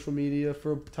off of social media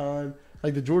for a time.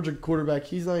 Like the Georgia quarterback,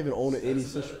 he's not even on any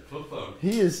social. Flip phone.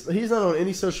 He's not on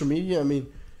any social media. I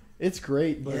mean, it's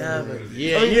great, but You I mean,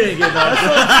 didn't get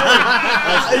that.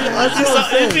 that's what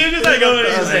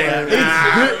I'm saying.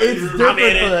 It's different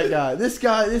in for it. that guy. This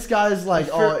guy's like,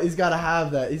 he's got to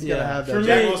have that. He's got to have that. For me-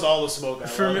 Jack wants all the smoke.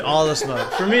 For me, all the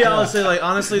smoke. For me, I would say, like,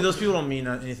 honestly, those people don't mean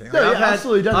anything. Like, No, yeah,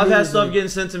 absolutely doesn't I've mean had stuff anything. getting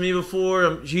sent to me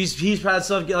before. He's had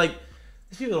stuff get like.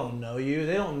 These people don't know you.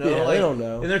 They don't know. Yeah, like, they don't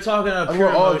know. And they're talking about And pure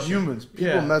we're all emotion. humans. People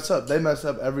Yeah. mess up. They mess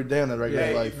up every day in their regular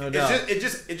Hey, life. No it's doubt.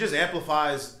 it just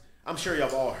amplifies. I'm sure y'all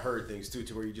have all heard things too,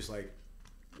 to where you just like,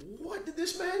 what did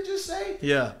this man just say?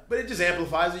 Yeah. But it just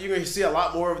amplifies it. You're gonna see a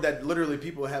lot more of that. Literally,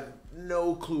 people have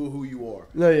no clue who you are.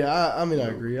 No, yeah, I mean, I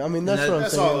agree. I mean, that's what I'm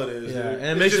That's saying. all it is. Yeah, dude. and it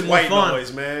It's makes just it more white fun.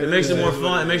 noise, man. It makes it more is what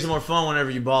fun. It is. makes it more fun whenever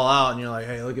you ball out and you're like,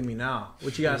 "Hey, look at me now.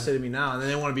 What you gotta say to me now?" And then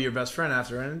they want to be your best friend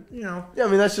after, and you know. Yeah, I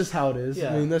mean, that's just how it is.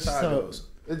 Yeah, I mean, that's That's just how how. it goes.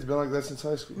 It's been like that since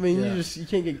high school. I mean, Yeah. you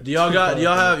can't get. Do y'all too got? caught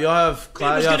Y'all up have? in Y'all have?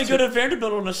 I was y'all gonna have go to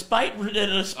Vanderbilt on a spite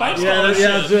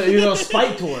scholarship. yeah,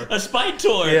 spite tour. A spite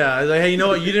tour. Yeah, like, hey, you know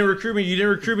what? You didn't recruit me. You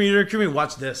didn't recruit me. You didn't recruit me.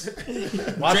 Watch this. Watch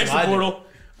Transfer what I do. portal.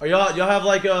 Are y'all have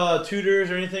like tutors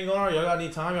or anything going on? Y'all got any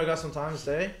time? Y'all got some time to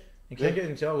stay? You can't get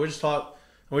into y'all.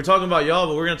 We're talking about y'all,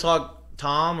 but we're gonna talk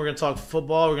Tom. We're gonna talk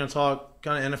football. We're gonna talk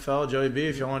kind of NFL. Joey B,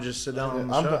 if y'all want to just sit down on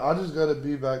the show. I just gotta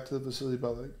be back to the facility by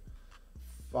like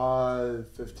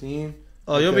 5:15.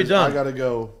 Oh, you'll be because done. I gotta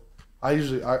go. I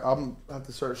have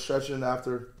to start stretching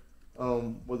after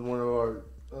with one of our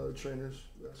trainers.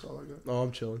 That's all I got. No,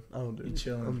 I'm chilling. I don't do. You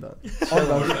chilling. I'm done. Just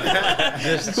Quarterback,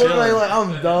 chilling. like,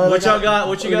 I'm done. What y'all got?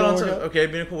 What you got on Tom? Tom? Okay,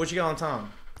 being cool. What you got on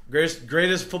Tom?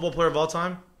 Greatest football player of all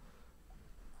time?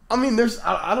 I mean,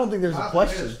 I don't think there's a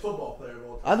question. Football player.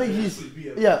 I think he's.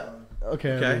 Yeah.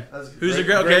 Okay. I Okay. mean, Who's the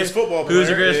Greatest football Who's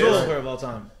the player greatest is- football player of all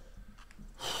time?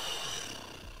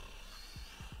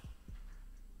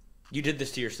 You did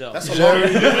this to yourself. That's a long. It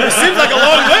seems like a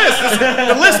long list.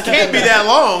 The list can't be that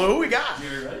long. Who we got?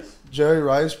 Jerry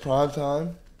Rice,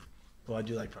 primetime. Well, I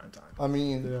do like prime time. I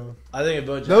mean, I think if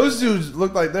Bo Jackson, those dudes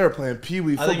look like they were playing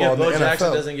pee-wee I think football if in the Bo Jackson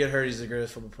NFL. doesn't get hurt, he's the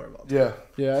greatest football player of all time.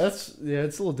 Yeah. it's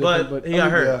a little different. But But he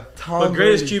got hurt. yeah. Tom But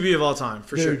greatest Brady, QB of all time,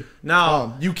 for Dude. sure.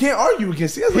 Now, You can't argue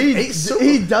against. He has like 8 Super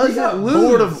he Bowls. doesn't got lose.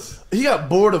 bored of. He got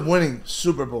bored of winning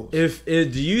Super Bowls.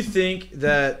 do you think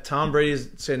that Tom Brady is,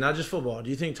 say, not just football, do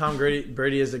you think Tom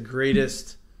Brady is the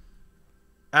greatest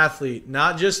athlete,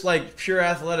 not just like pure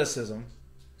athleticism?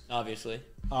 Obviously.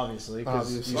 Obviously, because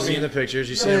Obviously. you've seen the pictures,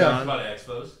 you see him Yeah. on. About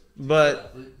Expos.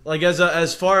 But like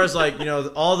as far as like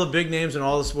all the big names in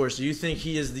all the sports, do you think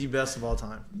he is the best of all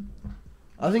time?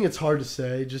 I think it's hard to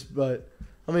say, but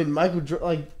I mean, Michael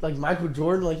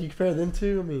Jordan, like you compare them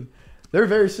to, I mean, they're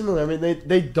very similar. I mean,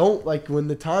 they don't like when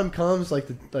the time comes, like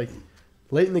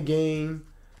late in the game,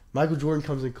 Michael Jordan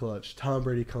comes in clutch, Tom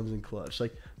Brady comes in clutch.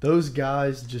 Like those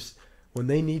guys just when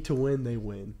they need to win, they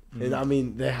win. Mm-hmm. And I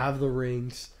mean, they have the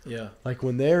rings. Yeah. Like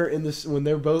when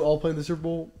they're both all playing the Super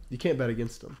Bowl, you can't bet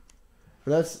against them.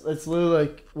 And that's literally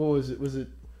like, what was it? Was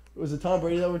it Tom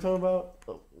Brady that we're talking about?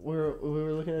 We were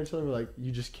looking at each other, we're like,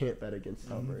 you just can't bet against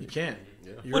Tom Brady. You can't.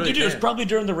 You Well, really dude, it was can't. probably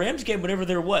during the Rams game, whenever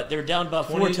they were down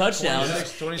about 4 touchdowns.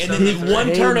 26, And 27, then the one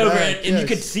 30. turnover, Came back, and you yes.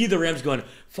 could see the Rams going,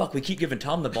 fuck, we keep giving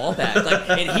Tom the ball back. Like,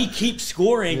 and he keeps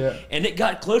scoring. Yeah. And it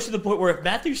got close to the point where if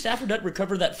Matthew Stafford doesn't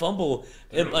recover that fumble,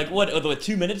 with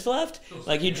 2 minutes left,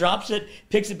 like he drops it,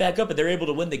 picks it back up, and they're able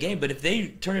to win the game. But if they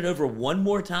turn it over one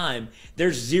more time,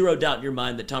 there's zero doubt in your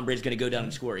mind that Tom Brady's going to go down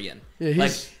and score again. Yeah,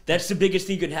 like, that's the biggest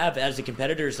thing you can have as a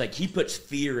competitor is like he puts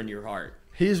fear in your heart.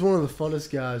 He's one of the funnest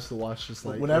guys to watch. Just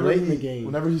like whenever late in the game.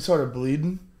 Whenever he started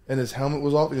bleeding and his helmet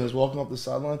was off, and he was walking off the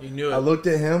sideline. You knew it. I looked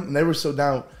at him, and they were so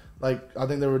down. Like I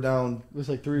think they were down. It was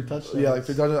like 3 touchdowns. Yeah, like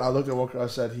 3 touchdowns. I looked at Walker. I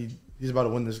said he's about to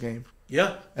win this game.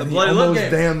 Yeah, the And he bloody look almost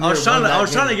game. damn I was near trying won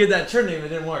to that get game. that trending, it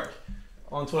didn't work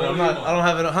on Twitter. Oh, I'm they not, won. I don't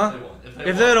have it, huh? They won. If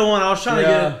If they'd have won, I was trying to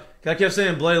Yeah. get it. I kept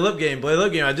saying bloody lip game.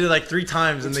 I did it like 3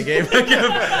 times in the game.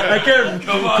 I kept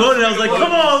quoting. I was like,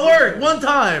 "Come on, work one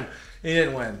time." He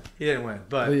didn't win.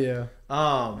 But yeah.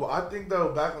 Well, I think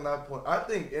though, back on that point, I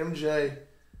think MJ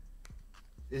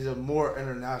is a more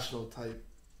international type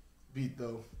beat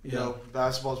though. You Yeah. know,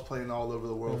 basketball's playing all over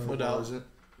the world. No Football doubt. isn't.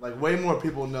 Like way more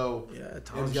people know yeah,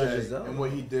 Tom's got MJ Giselle. and what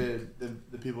he did than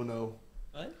the people know.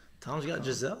 Tom's got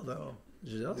Giselle though.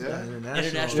 Giselle's Yeah. got international.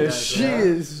 International. Yeah, guys, she yeah.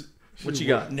 is. What you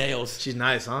got? Nails. She's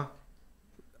nice, huh?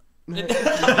 He's like,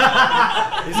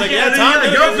 Yeah, you got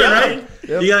a girlfriend, right?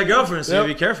 Yep. You got a girlfriend, so Yep.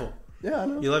 you be careful. Yeah, I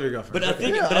know. You love your girlfriend. But I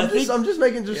think, Yeah, but I think, I'm just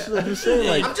making just saying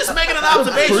like I'm just making an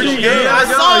observation. pretty Yeah, good. I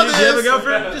saw this. You have a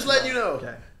girlfriend? Just letting you know.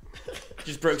 Okay.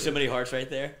 just broke so many hearts right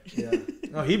there. Yeah.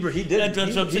 No, he did. That's what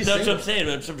He's I'm single. saying.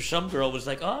 But some girl was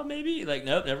like, "Oh, maybe." Like,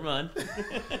 nope, never mind.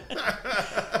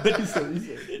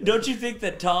 Don't you think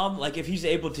that Tom, like, if he's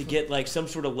able to get like some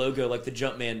sort of logo, like the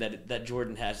Jumpman that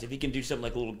Jordan has, if he can do something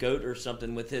like a little goat or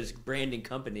something with his branding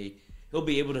company, he'll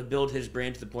be able to build his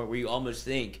brand to the point where you almost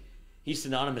think he's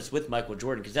synonymous with Michael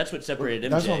Jordan because that's what separated MJ.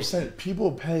 That's what I'm saying.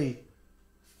 People pay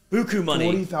Buku money.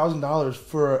 $40,000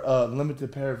 for a limited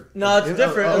pair of. No, it's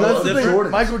different. And that's the thing. Jordans.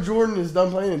 Michael Jordan is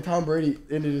done playing, and Tom Brady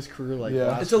ended his career like Yeah.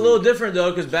 last It's a little different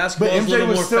though, because But basketball is a MJ little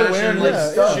was more still fashion, wearing like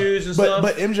his stuff. shoes and stuff.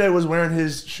 But MJ was wearing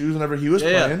his shoes whenever he was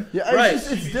Yeah. playing. Yeah, Right. it's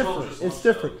different. It's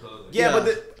different. Yeah,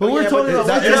 but we're talking about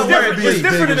That- it's it'll never different. be as It's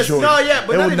big different in as a Jordan. no, yeah,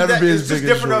 but It not will even never that. be It's as just big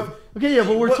as different Jordan. of. Okay, yeah,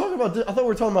 but we're What- talking about. I thought we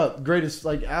were talking about greatest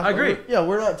like. I agree. Yeah,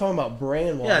 we're not talking about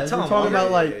brand wise. Yeah, tell we're him. talking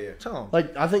about like, Tell him.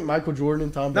 like I think Michael Jordan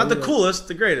and Tom. Not Brady, the like- coolest,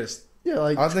 the greatest. Yeah,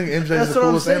 like I think MJ's That's the what I'm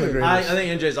coolest and the saying. greatest. I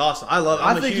think MJ's awesome. I'm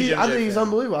I a think huge MJ he's fan.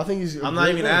 unbelievable. I think he's. I'm not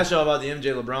even gonna ask y'all about the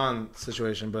MJ LeBron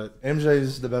situation, but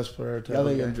MJ's the best player to I ever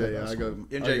think get MJ. into Yeah, I go.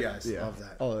 MJ I go- guys, Yeah, love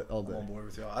that. all I'm day. on board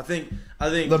with y'all. I think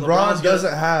LeBron's LeBron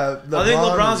doesn't have. I think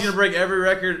LeBron's is- gonna break every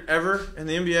record ever in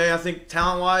the NBA. I think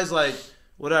talent wise, like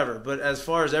whatever. But as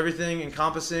far as everything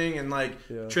encompassing and like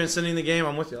Yeah. transcending the game,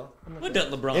 I'm with y'all. What does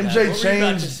LeBron have? MJ What were you about to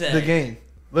changed say? the game.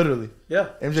 Literally, Yeah,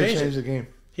 MJ changed the game.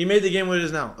 He made the game what it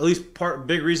is now. At least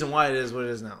big reason why it is what it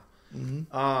is now.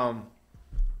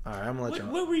 All right, I'm gonna let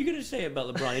y'all. What were you gonna say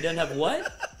about LeBron? He doesn't have what?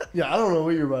 Yeah, I don't know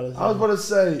what you're about to say. I was about to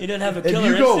say. He doesn't have a If killer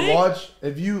you go instinct? watch,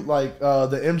 if you like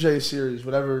the MJ series,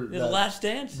 whatever. The Last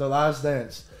Dance? The Last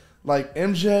Dance. Like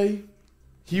MJ,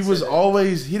 he was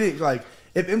always he didn't like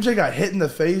if MJ got hit in the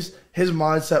face, his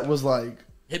mindset was like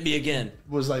Hit me again.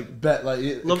 bet like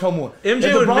come on. MJ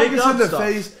if would LeBron make gets up in the stuff.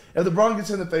 face, if LeBron gets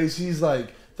in the face, he's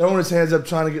like throwing his hands up,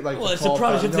 trying to get like. Well, the it's a call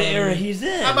product back, of the you know what I era mean? he's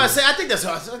in. I'm about to say, I think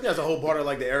that's a whole part of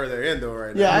like the era they're in though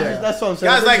right now. Yeah, that's what I'm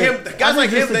saying. Guys like him,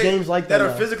 the games like that are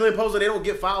now. physically imposing, they don't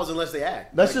get fouls unless they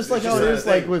act. That's just like it's how it that is,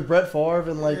 like thing. with Brett Favre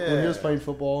and like when he was Yeah. playing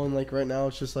football, and like right now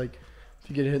it's just like if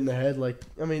you get hit in the head, like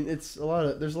I mean, there's a lot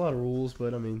of rules,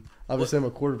 but I mean, obviously I'm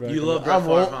a quarterback. You love Brett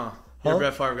Favre, huh? You're a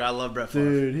Brett Favre guy. I love Brett Favre.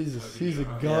 Dude, he's a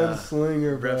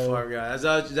gunslinger, bro. Brett Favre guy. Is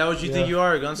that what you think you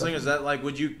are, a gunslinger? Is that like,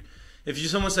 would you, if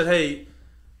someone said, hey,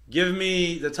 give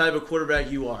me the type of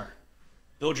quarterback you are?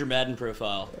 Build your Madden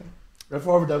profile. Brett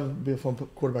Favre would definitely be a fun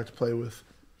quarterback to play with.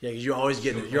 Yeah, because you're always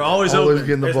getting it. You're always Always open.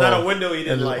 getting the There's ball. not a window he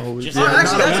didn't And like. always- Just- Oh,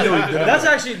 Yeah,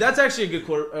 actually, that's actually a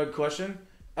good question.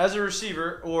 As a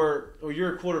receiver, or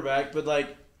you're a quarterback, but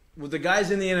like with the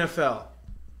guys in the NFL,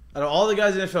 out of all the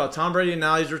guys in the NFL, Tom Brady,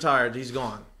 now he's retired, he's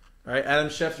gone. Right? Adam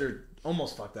Schefter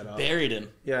almost fucked that up. Buried him.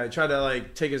 Yeah, he tried to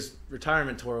like take his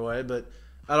retirement tour away. But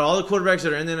out of all the quarterbacks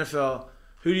that are in the NFL,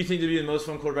 who do you think to be the most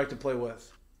fun quarterback to play with?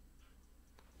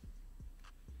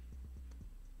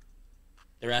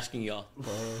 They're asking y'all.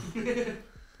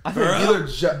 I think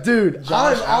either Dude,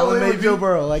 Josh I'm all Allen, in with maybe? Joe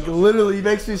Burrow. Like literally, he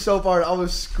makes me so hard. I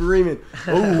was screaming.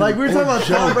 Like we were talking about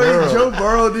Joe Tom Brady, Burrow. Joe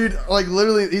Burrow, dude. Like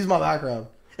literally, he's my background.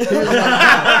 He was my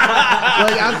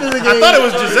background. Like after the game, I thought it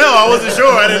was Giselle. I wasn't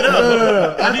sure. I didn't know.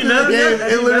 No. Have you After met the him yet? game,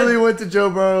 Have it you literally went to Joe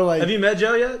Burrow. Like Have you met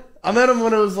Joe yet? I met him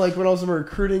when I was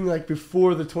recruiting, like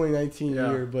before the 2019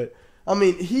 Yeah. year. But I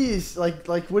mean, he's like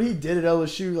what he did at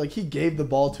LSU. Like he gave the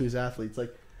ball to his athletes.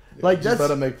 Like just that's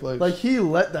let him make plays. like he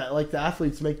let that the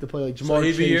athletes make the play. Like Jamar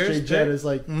he'd be Chase, yours, Jay Jay? Jett is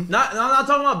like I'm not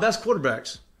talking about best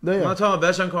quarterbacks. no, I'm yeah. not talking about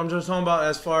best young quarterbacks. I'm just talking about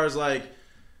as far as like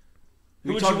Who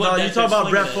you would talk you want about. that You talk to about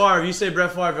swing Brett at? Favre. You say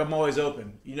Brett Favre. I'm always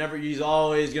open. He's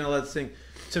always gonna let this thing.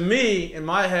 To me, in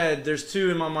my head, there's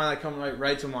two in my mind that come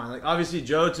right to mind. Like obviously,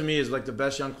 Joe to me is like the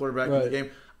best young quarterback in the Right. game.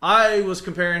 I was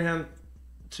comparing him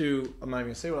to. I'm not even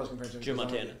gonna say what I was comparing to. Joe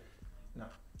because I don't- Montana. No,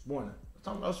 more than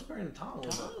Tom. I was comparing to Tom a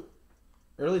little bit.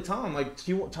 Early Tom, like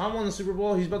Tom won the Super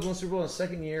Bowl. He's about to win the Super Bowl in his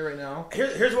second year right now.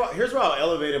 Here's why I'll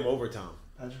elevate him over Tom.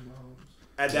 Patrick Mahomes.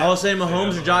 At that, I was saying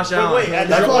Mahomes or Josh Allen. wait, and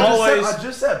That's You're what always, I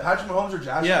just said. Patrick Mahomes or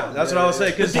Josh yeah, Allen. that's what I was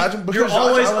saying. Because Because you're Josh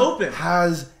always Allen open.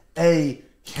 Has a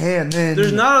cannon.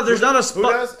 There's not a who spot.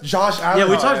 does? Josh Allen. Yeah,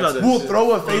 we talked about this. Will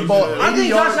throw a fade ball. I 80 think Josh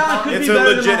yards. Allen could It's be a better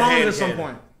than legit Mahomes hand at some cannon.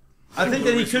 point. I think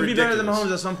that he It's could be better than ridiculous.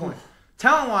 Mahomes at some point.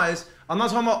 Talent-wise, I'm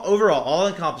not talking about overall,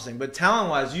 all-encompassing, but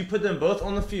talent-wise, you put them both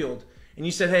on the field, and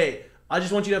you said, hey, I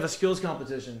just want you to have a skills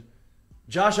competition.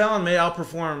 Josh Allen may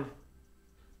outperform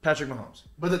Patrick Mahomes.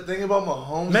 But the thing about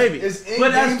Mahomes Maybe. is But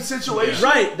in-game that's- situation.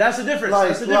 Right, that's the difference. Like,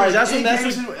 That's the difference. That's in-game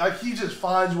what situ- like he just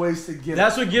finds ways to get.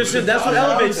 That's what gives him. That's what Josh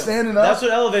Allen elevates him. standing up. That's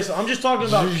what elevates him. I'm just talking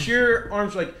about pure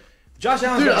arms. Like Josh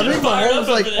Allen. Dude, I think fired Mahomes up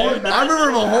like over there. I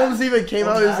remember Mahomes even came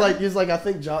On out. He was Madden? like I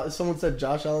think someone said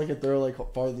Josh Allen could throw like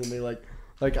farther than me. Like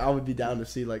I would be down to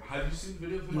see like Have you seen the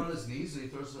video of him on his knees and he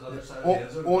throws to the other side of the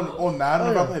end zone? on Madden,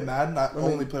 Oh, if I yeah. play Madden, I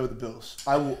only play with the Bills.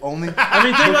 I will only. I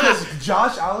mean, think about this.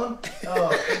 Josh Allen,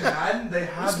 in Madden, they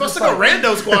have. It's supposed this, to go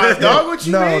rando squad, dog. What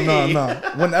you No, mean? no.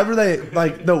 Whenever they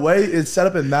the way it's set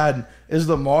up in Madden is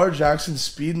Lamar Jackson's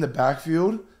speed in the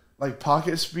backfield, like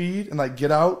pocket speed and like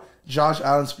get out. Josh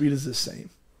Allen's speed is the same.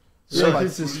 So Yeah, like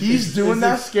his es- he's his doing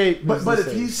that, escape was but the if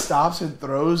same. he stops and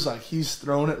throws, like he's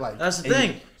throwing it like That's the 80. thing.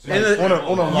 Like, And the- on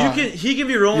a line. he can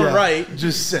be rolling Yeah, right.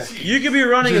 just sick. You could be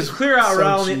running Just a clear out so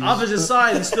route on the cheesy. opposite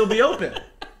side and still be open.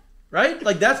 Right?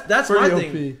 Like that's my Pretty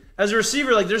thing. OP. As a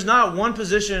receiver, like there's not one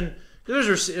position. There's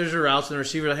routes in the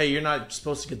receiver. Like, hey, you're not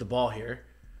supposed to get the ball here,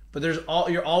 but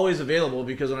you're always available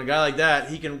because on a guy like that,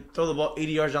 he can throw the ball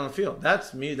 80 yards down the field.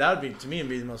 That's me. That would be to me it'd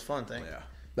be the most fun thing. Yeah.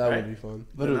 that Right? would be fun.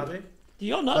 Would it not Literally. be? Do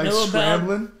y'all not Like know about?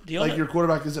 scrambling, Do y'all like know- your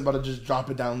quarterback isn't about to just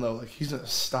drop it down low. Like he's gonna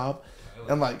stop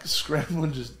and like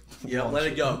scrambling, just Yeah, let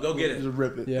it go. Go get it. just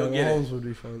rip it. Yeah, Go get Mahomes would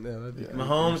be fun. Yeah, that'd be.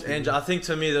 Mahomes and I think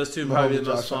to me those two probably the Mahomes,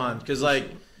 most Josh fun Allen. because like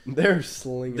They're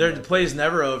slinging. the that. play's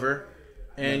never over,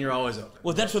 and you're always open.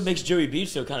 Well, that's what makes Joey B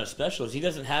so kind of special. Is he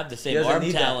doesn't have the same He doesn't arm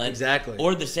need that. talent, Exactly.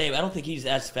 or the same. I don't think he's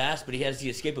as fast, but he has the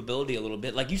escapability a little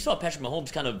bit. Like you saw Patrick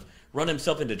Mahomes kind of run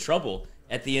himself into trouble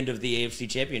at the end of the AFC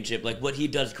Championship. Like what he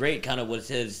does great, kind of was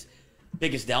his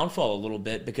biggest downfall a little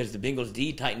bit because the Bengals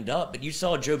D tightened up. But you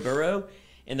saw Joe Burrow,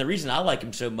 and the reason I like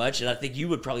him so much, and I think you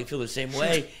would probably feel the same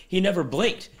way, he never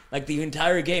blinked. Like the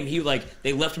entire game,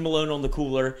 they left him alone on the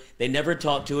cooler. They never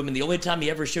talked to him, and the only time he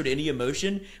ever showed any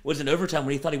emotion was in overtime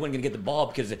when he thought he wasn't going to get the ball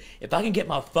because if I can get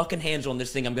my fucking hands on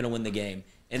this thing, I'm going to win the game.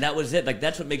 And that was it. Like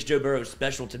that's what makes Joe Burrow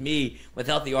special to me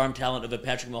without the arm talent of a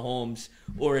Patrick Mahomes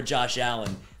or a Josh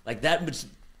Allen. Like that was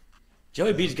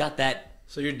Joey B's got that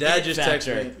So your dad just texted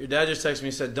factor. me. Your dad just texted me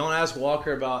and said, "Don't ask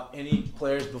Walker about any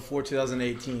players before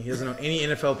 2018. He doesn't know any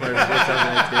NFL players before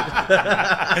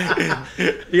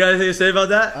 2018." You got anything to say about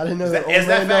that? I didn't know that old is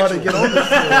that man knew how to factual? get on this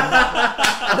thing.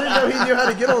 I didn't know he knew how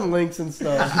to get on links and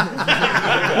stuff.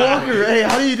 Walker, hey,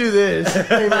 how do you do this?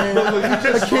 Hey, man,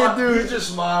 I can't do He's it. just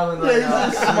smiling. Yeah, he's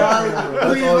just smiling.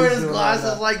 Look, he's all wearing he's his doing glasses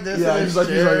right now. like this. Yeah, in he's his like,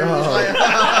 chair. oh.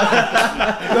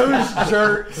 Those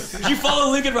jerks. Did you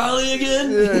follow Lincoln Riley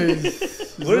again? Yeah, he's-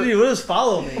 What does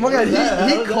follow me? Oh my God, he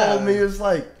How's called that? me. He was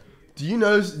like, "Do you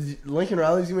know Lincoln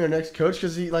Riley's gonna be our next coach?"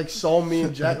 Because he like saw me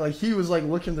and Jack. Like he was like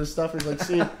looking at this stuff and he's like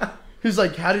seeing. He's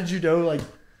like, "How did you know like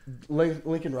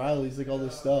Lincoln Riley's like all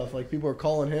this stuff? Like people are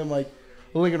calling him like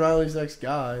Lincoln Riley's next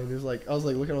guy." And he was like, I was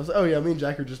like looking. I was like, "Oh yeah, me and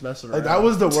Jack are just messing around." Like that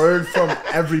was the word from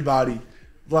everybody.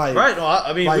 Like Right. No,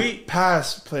 I mean, like we.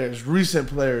 past players, recent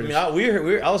I players. mean, I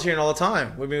was hearing all the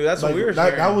time. I mean, that's Like, what we were that,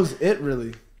 hearing. that was it,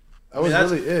 really. That was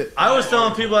that's- really it. I was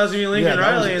telling people I was going to be Lincoln Yeah,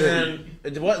 that was Riley, and it.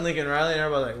 then it wasn't Lincoln Riley, and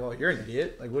everybody was like, "Well, you're an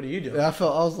idiot. Like, what are you doing?" Yeah, I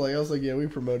was like, yeah, we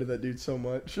promoted that dude so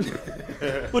much.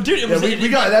 Well, dude, it Yeah, was. we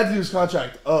got that dude's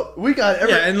contract up. We got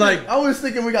every. Yeah, and, like- I was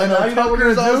thinking we got And now no you know what we're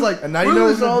Tuckers. gonna I was do? like, And now we're you know what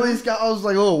losing we're all gonna these guys. I was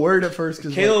like a little worried at first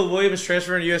because Caleb Williams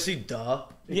transferring to USC. Duh.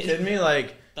 You Yeah. kidding me?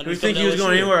 Like, Thought do he we was think he going was to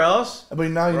going LSU. anywhere else? But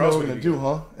now you Where know else what we're would gonna we do,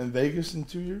 huh? In Vegas in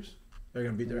 2 years. They're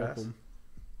going to beat their ass.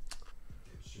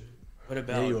 What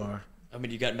about? Yeah, you are. I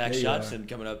mean, you got Max Yeah, you Johnson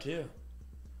coming up too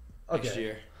next Okay.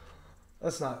 year.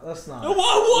 Let's not. What?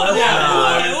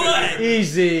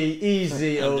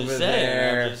 Easy I'm over just there.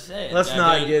 saying. I'm just saying. Let's Guy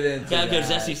not goes- get into Guy goes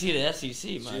that. SEC to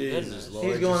SEC. My goodness. Lord.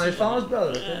 He's going there. Follow his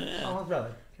brother. Okay? Follow his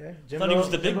brother. Okay. I thought he was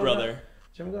the big brother.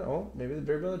 Jim, oh, maybe the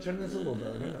big brother turned into the little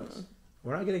brother. Who knows?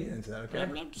 We're not gonna get into that. Okay.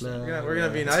 I'm just- We're gonna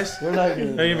be nice. we're not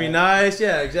gonna. We're gonna be nice.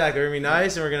 Yeah, exactly. We're gonna be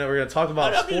nice, and we're gonna talk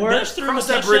about I mean, sports. Bech threw him a Cross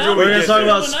that bridge touchdown. when We're we gonna get talk there.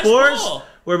 about Nice sports. ball.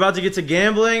 We're about to get to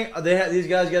gambling. These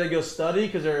guys got to go study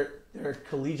because they're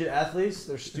collegiate athletes.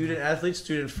 They're student athletes,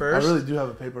 student I first. really do have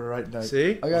a paper to write down.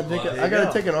 See, I gotta take. There I you gotta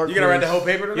go. take an art. You gonna write the quiz. whole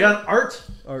paper you today? got an art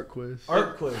quiz.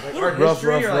 art quiz, like art Rough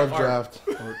history or like art? draft.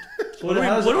 What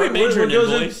are we majoring in, goes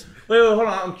boys? Wait, hold on.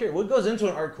 I'm curious. What goes into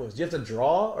an art quiz? Do you have to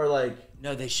draw or like?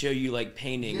 No, they show you like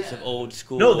paintings of old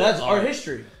school. No, that's art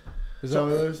history. Is that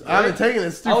what it is? I haven't taken it.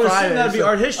 It's I through would assume Friday. that'd be so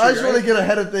art history, I just want right? to get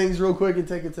ahead of things real quick and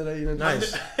take it today. You know,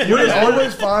 Nice. You can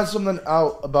always find something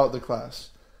out about the class.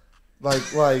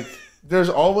 Like there's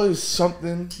always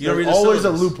something. You don't There's read the always a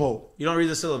syllabus. loophole. You don't read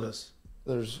the syllabus.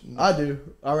 There's I do.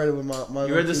 I read it with my.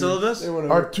 You read the syllabus? They went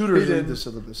over- our tutors he read did. the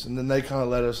syllabus, and then they kind of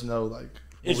let us know like.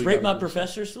 what Is we Rate gotta My do.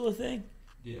 Professor still a thing?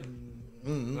 Yeah.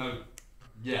 Mhm.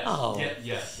 Yes. Oh.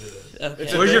 Yes, it is. Okay.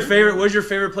 It's a- Where's your favorite? Where's your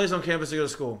favorite place on campus to go to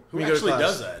school? Who When you go to actually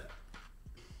class? does that?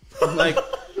 Like,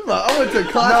 I went to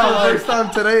class for the first time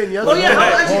today and yesterday. yeah, how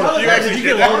actually- Hold how on, the heck did you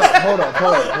get lost? hold up.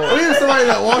 We have somebody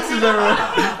that walks us everywhere.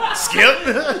 Skip.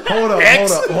 Hold up.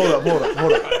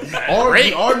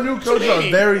 Our new coaches are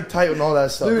Change. very tight on all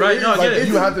that stuff. Dude, Right, no, I like get it.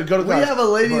 you have to go to We class. have a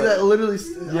lady but- that literally.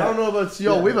 I don't know about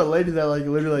y'all. Yeah. We have a lady that like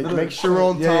literally like makes sure we're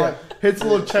on Yeah, time, hits a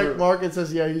little check True. mark, and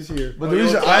says, "Yeah, he's here." But Oh, the you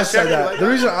reason don't I class said check it that, like the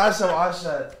that? reason I said what I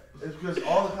said is because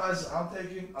all the classes I'm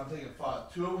taking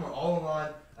 5. 2 of them are all online,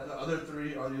 and the other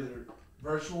 3 are either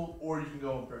virtual or you can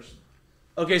go in person.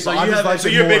 okay, so But I you just have like So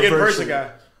it you're a more big in-person virtual.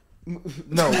 guy.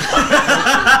 No,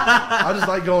 I just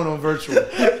like going on virtual.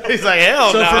 He's like,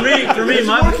 hell so no. for me, It's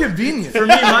more convenient. for me,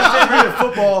 my favorite. Favorite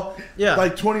football, Yeah.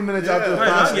 like 20 minutes after the Yeah. Right,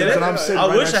 I class get ends, it. and I'm sitting I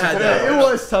right wish next I had to that. them. It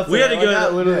was tough. We had to today. go Like, I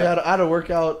to- literally yeah. I had to work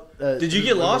out. Did you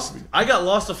get lost? I got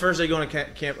lost the first day going to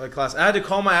camp class. I had to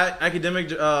call my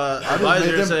academic advisor made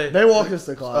and them- say, They walked us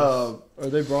to class, Uh, or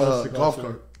they brought us to class. golf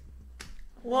cart.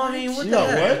 "Well, I mean, what You the got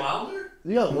heck? what? Wilder?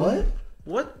 You got what?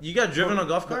 What? You got driven on a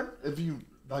golf cart? If you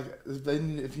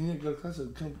if you need to go to class,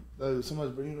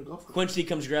 somebody's bringing you a golf cart. Quincy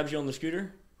comes grabs you on the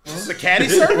scooter. This is a caddy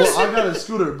service? Well, I got a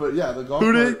scooter, but yeah, the golf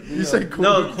Who cart. did? You said cool.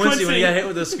 No, Quincy, when Quincy. he got hit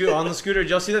with the scooter on the scooter. Did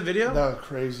y'all see that video? That was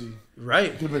crazy.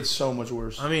 Right. Could have been so much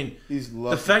worse. I mean, He's the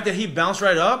lucky. fact that he bounced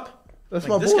right up. That's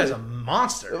Like, my this boy. guy's a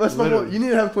monster. That's my boy. Literally. You need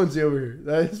to have Quincy over here.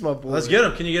 That is my boy. Let's get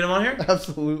him. Can you get him on here?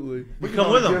 Absolutely. We can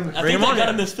Come with give him. I Bring think him they on got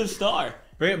here. him his 5th star.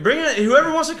 Bring it.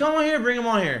 Whoever wants to come on here, bring him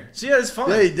on here. See, yeah, it's fun.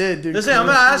 Yeah, he did, dude. Listen, I'm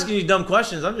not Quincy- asking you dumb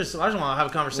questions. I just want to have a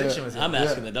conversation with you. I'm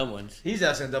asking the dumb ones. He's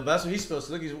asking dumb. That's what he's supposed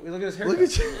to look. Look at his hair. Look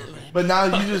at you. But now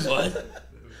you just. What?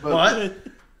 But What?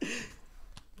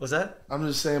 What's that? I'm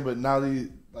just saying. But now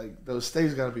those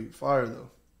stays gotta be fire though.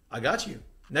 I got you.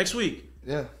 Next week,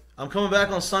 Yeah. I'm coming back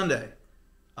on Sunday.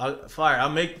 I'll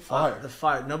make Fire. the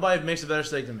fire. Nobody makes a better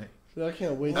steak than me. I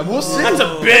can't wait. And we'll see. That's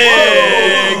a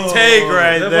big take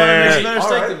right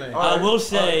there. I will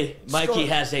say, Mikey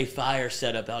has a fire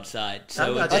set up outside.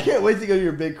 So I can't wait to go to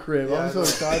your big crib. Yeah, I'm so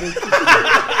excited.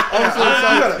 I'm so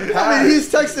excited. I mean,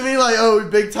 he's texting me like, "Oh,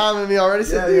 big timing me already." I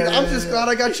said, "Dude, I'm just glad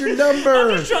I got your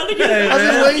number." I'm just trying to get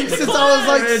I've been waiting since I was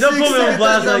like 6 don't put me on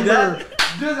blast like that.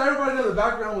 Does everybody know the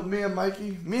background with me and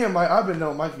Mikey? Me and Mike, I've been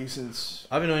knowing Mikey since.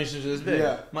 I've been knowing you since this big.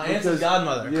 Yeah, My aunt's his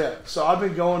godmother. Yeah, so I've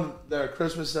been going their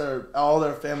Christmas, all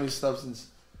their family stuff since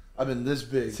I've been this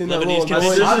big. Seen that Lebanese little kids.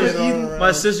 noise I've been running eating- around.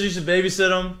 My sister used to babysit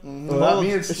them.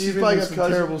 Me and She's Steven, probably his got some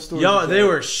cousin. terrible stories. Yo, to they tell.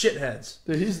 were shitheads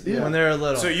Dude, he's when they were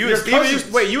little. So you Your and Steven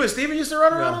cousins. used to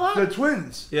run around a lot? The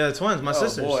twins. Yeah, the twins. My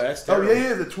sisters. Boy, that's Oh terrible.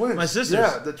 yeah, the twins. My sisters.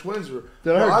 Yeah, the twins were.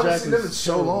 Dude, I heard I haven't Jack seen them was in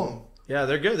so terrible. long. Yeah,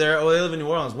 they're good. They live in New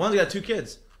Orleans. One's got 2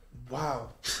 kids. Wow.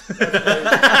 Those are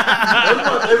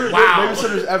my favorite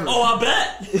babysitters ever. Oh, I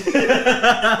bet.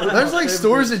 There's like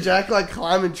stories of Jack like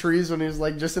climbing trees when he was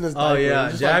like just in his diaper. Oh yeah,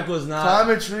 Just, Jack like, was not.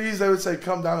 Climbing trees, they would say,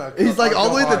 "Come down." He's like all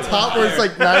the way at the top where it's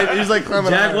like he's like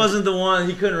climbing. Jack higher. wasn't the one.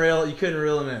 He couldn't reel. You couldn't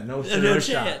reel him in. No chance.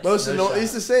 shot. Most of No no,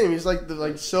 he's the same. He's like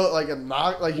so like a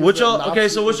knock like. he was What a y'all? knock- Okay,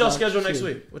 so what's y'all knock schedule next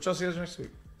shit. week? What y'all schedule next week?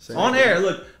 Same On thing. air.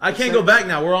 Look, I can't go back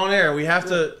now. We're on air. We have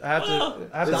to. I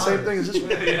have The to. same thing as this week.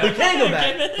 We can't go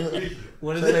back.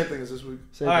 When is Same it? thing as this week.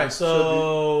 Same All thing. right,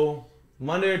 so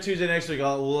Monday or Tuesday next week,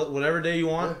 whatever day you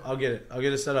want, I'll get it. I'll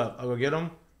get it set up. I'll go get them,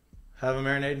 have them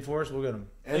marinating for us. We'll get them.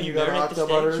 And you you got a marinate hot the tub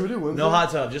steak? butter. Should we do Wednesday? No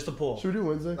hot tub, just a pool. Should we do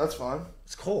Wednesday? That's fine.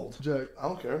 It's cold. Jack. I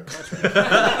don't care. Should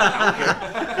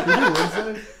we do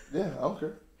Wednesday? Yeah, I don't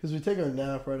care. Because we take our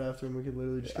nap right after and we could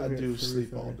literally just go I here do for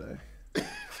sleep 3:30. all day.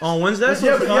 On Wednesday?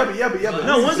 Yeah, but No,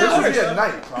 Wednesday this will be works. at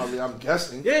night, probably. I'm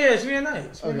guessing. Yeah, it's gonna be a night.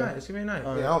 It's gonna be a Okay. night. It's gonna be a night.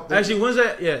 All right. Yeah, I don't think- Actually,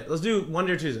 Wednesday. Yeah, let's do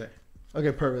Monday or Tuesday.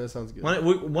 Okay, perfect. That sounds good.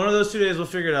 One of those 2 days, we'll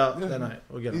figure it out Yeah. that night.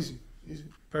 We'll get them. Easy.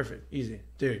 Perfect. Easy,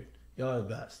 dude. Y'all are the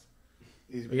best.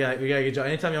 Easy. We gotta get y'all.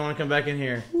 Anytime y'all want to come back in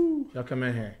here, y'all come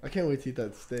in here. I can't wait to eat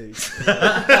that steak.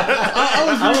 I I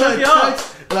was will hook reading you that up.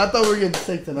 text, and I thought we were getting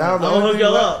steak tonight. Now I'm gonna hook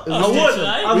y'all up. Is I this would.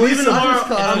 tonight? I'm We leaving just- I tomorrow. just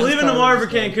caught- I'm I leaving just tomorrow caught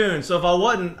for it. Cancun. So if I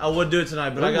wasn't, I would do it tonight.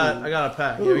 But I got a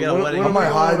pack. Yeah, we got a When wedding. am I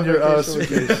hiding your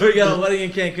suitcase? We got a wedding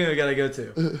in Cancun. We gotta go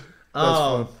to.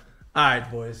 All right,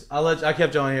 boys. I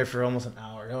kept y'all in here for almost an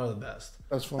hour. Y'all are the best.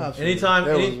 That's fine. Absolutely. Anytime,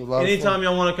 That was a lot of anytime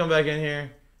y'all want to come back in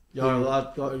here, y'all are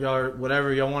allowed, y'all are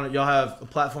whatever y'all want. Y'all have a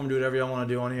platform to do whatever y'all want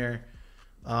to do on here.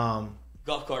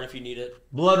 Golf cart if you need it.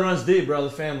 Blood runs deep, brother.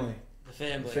 Family. The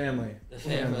family. Family. The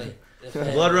family. The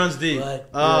family. Blood runs deep. Blood.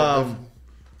 All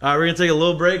right, we're gonna take a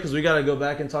little break because we gotta go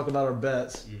back and talk about our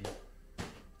bets.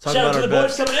 Talk Shout out about to our the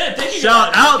boys bets. coming in. Thank you.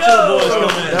 Shout guys. out Let's to the go.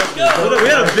 boys coming in. Let's go. We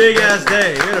had a big ass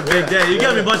day. We had a big day. Y'all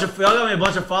got me a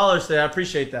bunch of followers today. I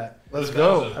appreciate that. Let's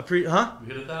go. We hit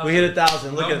 1,000. We hit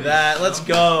 1,000. Look at that. Let's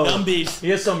go. Numbies. You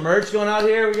get some merch going out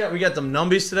here. We got them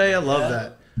numbies today. I love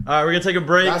that. All right, we're gonna take a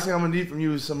break. Last thing I'm gonna need from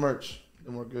you is some merch,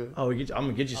 and we're good. Oh, I'm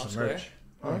gonna get you some swear. merch.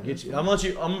 I'm gonna get you. I'm gonna let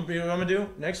you. You know what I'm gonna do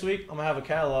next week. I'm gonna have a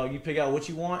catalog. You pick out what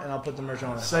you want, and I'll put the merch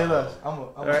on it. Say less.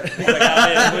 All right.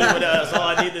 That's all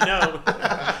I need to know. All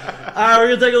right, we're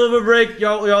gonna take a little bit of break.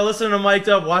 Y'all listening to Mik'd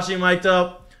Up, watching Mik'd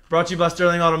Up. Brought to you by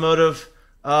Sterling Automotive.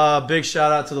 Big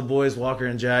shout out to the boys, Walker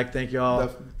and Jack. Thank y'all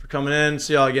Definitely. for coming in.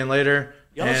 See y'all again later.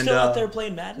 Y'all and, still out there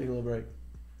playing Take a Madden? little break.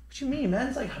 What you mean, man?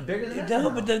 It's like bigger than that. No,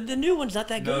 now. but the new one's not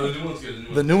that No, good. the new one's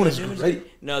good. The new one is The new one's great.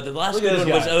 good. No, the last Look at good this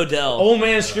one was guy. Odell. Old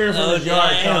man screaming from Oh, his yard.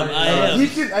 I am. telling I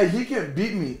you. am. He can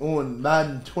beat me on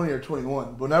Madden 20 or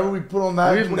 21. Whenever we put on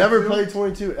Madden, We've never 22,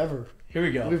 played 22 ever. Here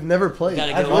we go. We've never played.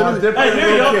 Gotta I go. literally- Hey,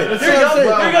 here we go. Here we go. That's Here we what I'm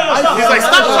go. saying. Here we go. Stop. He's like,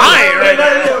 stop lying right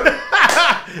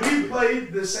now. We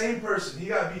played the same person. He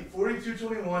got beat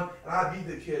 42-21, and I beat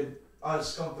the kid. I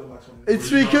skunked him by 20. It's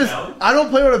because I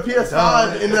don't play on a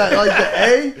PS5 in that like the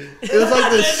A. It was like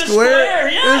the The square.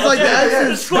 yeah. It was like the Okay, X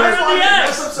The square on the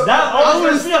X.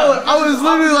 I was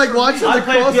literally like watching I the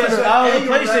played cross. PS. I was a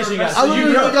PlayStation guy. I So you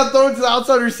literally grew up. got thrown to the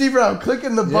outside receiver. I'm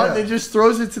clicking the button. Yeah. It just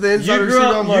throws it to the inside You grew receiver.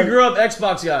 up. I'm You like, grew up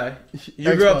Xbox guy.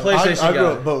 You grew up Xbox. PlayStation I guy. grew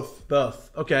up both. Both.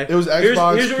 Okay. It was Here's Xbox,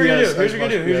 what we're gonna do. PS, Here's what we're gonna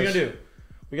do. Xbox, Here's what we're PS. gonna do.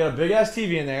 We got a big ass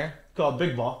TV in there called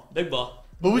Big Ball. Big ball.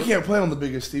 But we can't play on the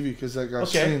biggest TV because that got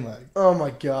Okay. screen lag. oh my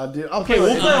god, dude. Okay,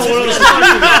 we'll play on one of the smaller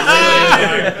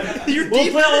TVs.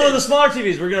 We'll play on one of the smaller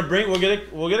TVs.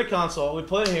 We'll get a console. We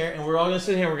put it here, and we're all gonna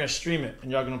sit here. and We're gonna stream it,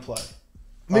 and y'all gonna play.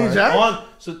 Me and Jack.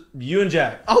 So you and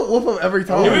Jack. I'll whoop him every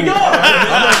time. Here we go.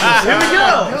 Here we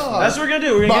go. God. That's what we're gonna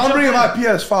do. We're But gonna I'm get bringing y'all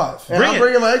my PS5. And Bring I'm it.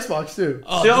 bringing my Xbox too.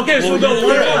 Oh, So, okay, so we'll go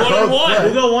one one and one.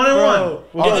 We'll go one and Bro. one.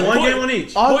 We'll Get go the one point. game on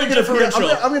each. I'll have to Point get a PS5. differential.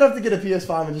 I'm gonna have to get a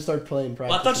PS5 and just start playing Well,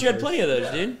 practice. I thought you had plenty of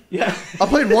those, dude. Yeah. I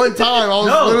played one time. I was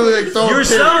No, literally like throwing you were pins.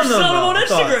 selling them. Sell them on though, I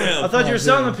thought. Instagram. I thought you were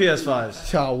selling the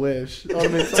PS5s. I wish. I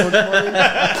would make so much money.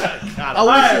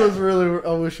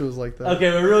 I wish it was like that.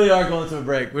 Okay, we really are going to a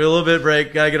break. We're a little bit of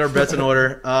break. Gotta get our bets in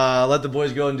order. Let the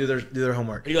boys go and do their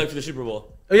homework. What do you like for the Super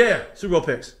Bowl? Oh yeah. Super Bowl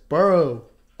picks. Burrow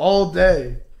all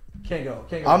day. Can't go.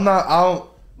 I don't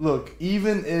look.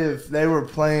 Even if they were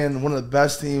playing one of the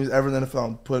best teams ever in the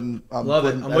NFL, I'm Love it.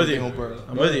 putting I'm with you. everything on Burrow.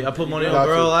 I'm with you. I put money on Got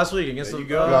Burrow to. last week against the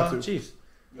Got to. Chiefs.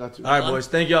 Got to. All right, boys.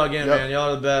 Thank y'all again, Yep. man.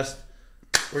 Y'all are the best.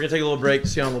 We're gonna take a little break.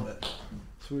 See you in a little bit.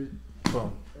 Sweet.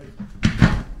 Boom.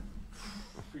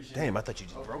 Damn, I thought you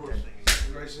just broke that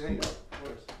thing.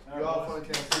 You all fun,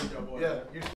 can't see. Yeah.